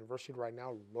people at the university right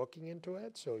now looking into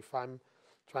it. So if I'm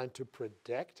trying to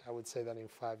predict, I would say that in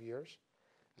 5 years,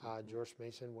 George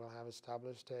Mason will have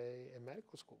established a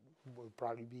medical school. Will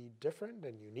probably be different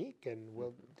and unique, and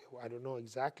I don't know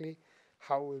exactly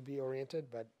how it will be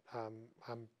oriented, but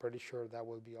I'm pretty sure that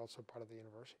will be also part of the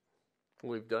university.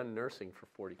 We've done nursing for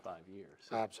 45 years.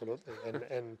 So. Absolutely,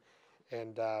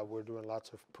 and we're doing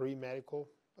lots of pre-medical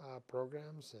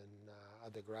programs, and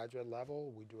at the graduate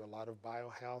level, we do a lot of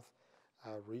biohealth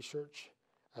research.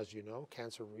 As you know,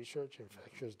 cancer research,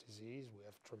 infectious disease. We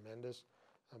have tremendous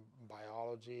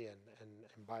biology and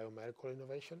biomedical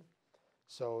innovation.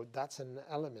 So that's an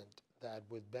element that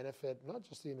would benefit not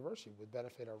just the university, would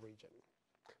benefit our region.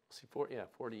 See,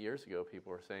 40 years ago,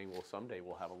 people were saying, well, someday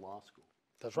we'll have a law school.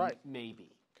 That's right.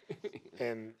 Maybe.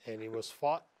 and it was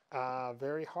fought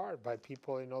very hard by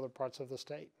people in other parts of the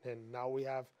state. And now we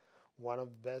have one of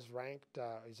the best ranked,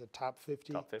 is a top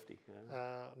 50,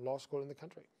 law school in the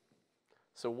country.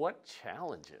 So what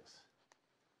challenges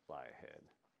lie ahead?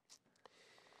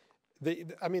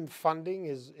 I mean, funding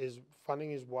is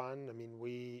one. I mean,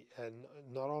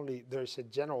 not only there's a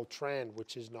general trend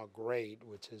which is not great,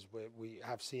 which is we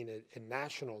have seen a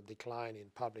national decline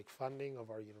in public funding of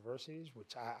our universities,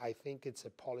 which I think it's a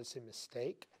policy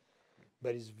mistake,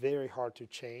 but it's very hard to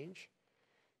change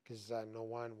because no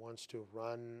one wants to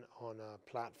run on a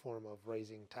platform of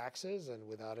raising taxes, and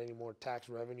without any more tax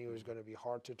revenue, it's going to be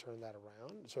hard to turn that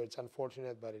around. So it's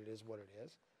unfortunate, but it is what it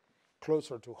is.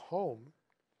 Closer to home.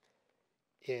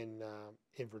 In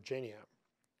Virginia,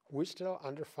 we're still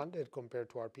underfunded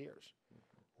compared to our peers.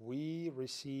 We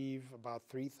receive about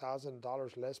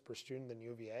 $3,000 less per student than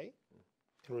UVA.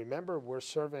 And remember, we're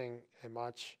serving a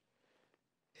much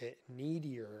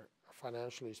needier,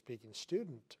 financially speaking,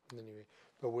 student than UVA.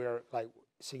 But we're like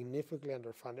significantly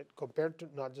underfunded compared to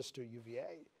not just to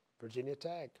UVA, Virginia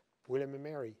Tech, William &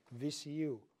 Mary,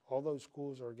 VCU. All those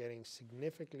schools are getting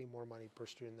significantly more money per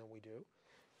student than we do.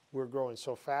 We're growing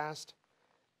so fast.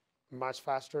 Much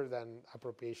faster than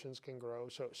appropriations can grow,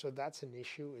 so that's an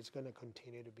issue. It's going to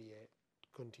continue to be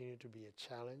a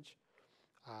challenge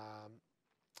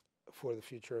for the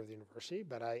future of the university.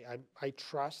 But I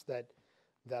trust that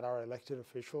our elected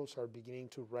officials are beginning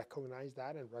to recognize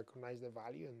that and recognize the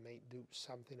value and may do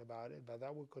something about it. But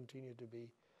that will continue to be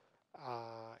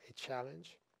a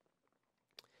challenge.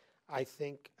 I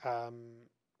think.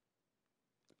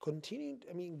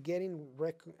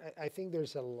 I think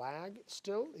there's a lag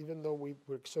still, even though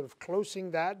we're sort of closing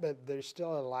that, but there's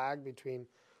still a lag between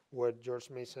what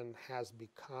George Mason has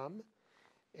become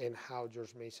and how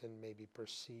George Mason may be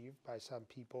perceived by some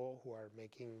people who are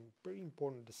making pretty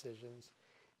important decisions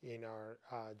in our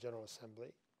General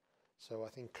Assembly. So I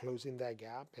think closing that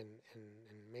gap and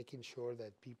making sure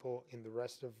that people in the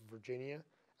rest of Virginia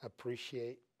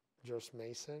appreciate George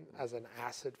Mason as an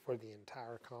asset for the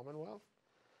entire Commonwealth.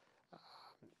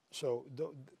 So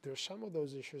there's some of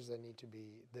those issues that need to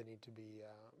be. We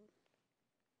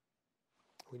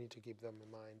need to keep them in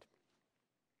mind.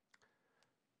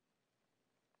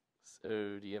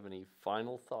 So, do you have any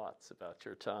final thoughts about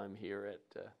your time here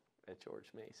at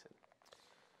George Mason?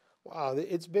 Wow,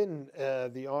 it's been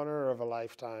the honor of a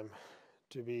lifetime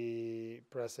to be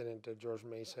president at George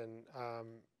Mason.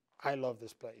 I love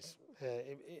this place,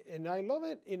 and I love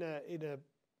it in a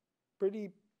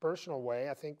pretty personal way.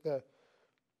 I think the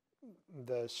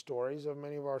stories of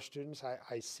many of our students,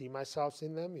 I see myself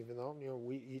in them, even though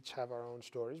we each have our own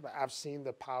stories. But I've seen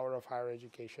the power of higher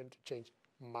education to change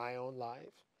my own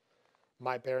life.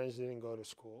 My parents didn't go to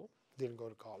school, didn't go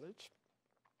to college,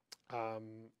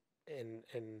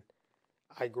 and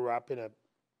I grew up in a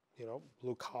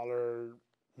blue collar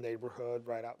neighborhood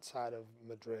right outside of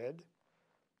Madrid.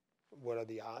 What are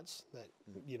the odds that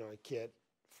a kid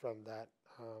from that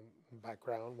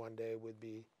background one day would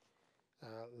be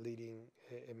leading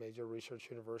a major research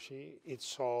university?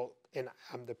 It's all, and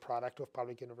I'm the product of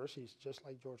public universities, just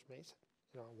like George Mason.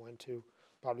 I went to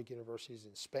public universities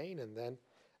in Spain, and then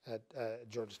at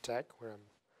Georgia Tech, where I'm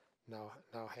now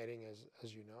heading,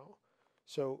 as you know.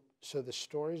 So the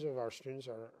stories of our students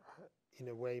are, in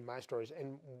a way, my stories.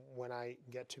 And when I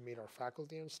get to meet our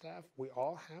faculty and staff, we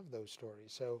all have those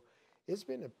stories. So it's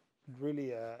been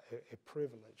really a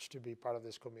privilege to be part of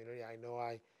this community. I know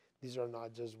these are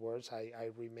not just words. I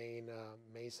remain a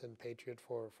Mason patriot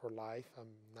for life.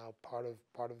 I'm now part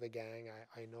of the gang.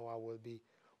 I know I will be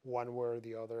one way or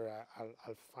the other.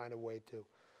 I'll find a way to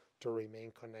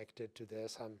remain connected to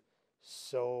this. I'm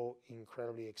so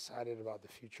incredibly excited about the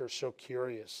future, so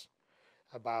curious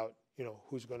about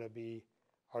who's going to be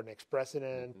our next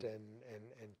president, and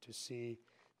to see,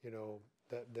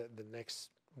 the next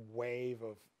wave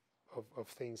of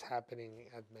things happening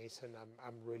at Mason.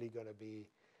 I'm really going to be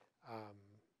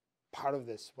part of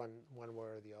this one way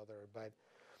or the other.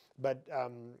 But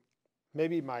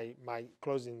maybe my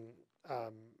closing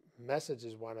message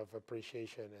is one of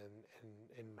appreciation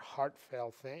and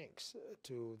heartfelt thanks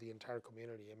to the entire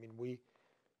community. I mean,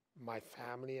 my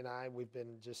family and I, we've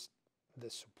been just the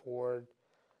support,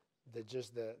 the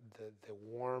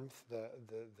warmth,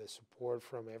 the support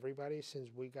from everybody since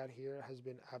we got here has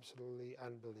been absolutely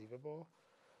unbelievable.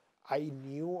 I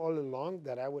knew all along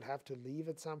that I would have to leave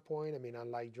at some point. I mean,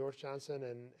 unlike George Johnson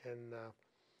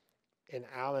and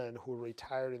Alan, who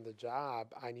retired in the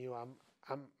job, I knew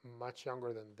I'm much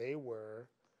younger than they were,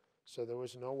 so there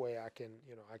was no way I can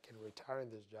retire in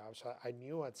this job. So I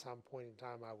knew at some point in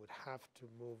time I would have to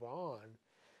move on,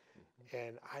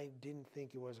 and I didn't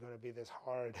think it was going to be this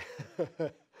hard,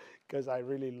 because I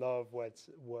really love what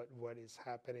is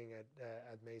happening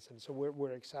at Mason. So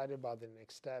we're excited about the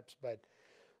next steps, but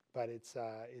it's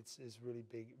really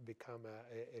become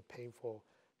a painful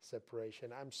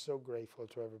separation. I'm so grateful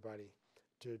to everybody,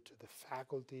 to the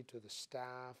faculty, to the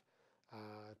staff,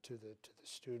 to the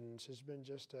students. It's been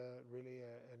just really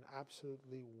an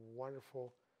absolutely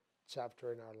wonderful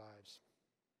chapter in our lives.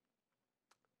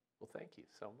 Well, thank you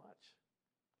so much.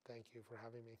 Thank you for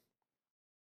having me.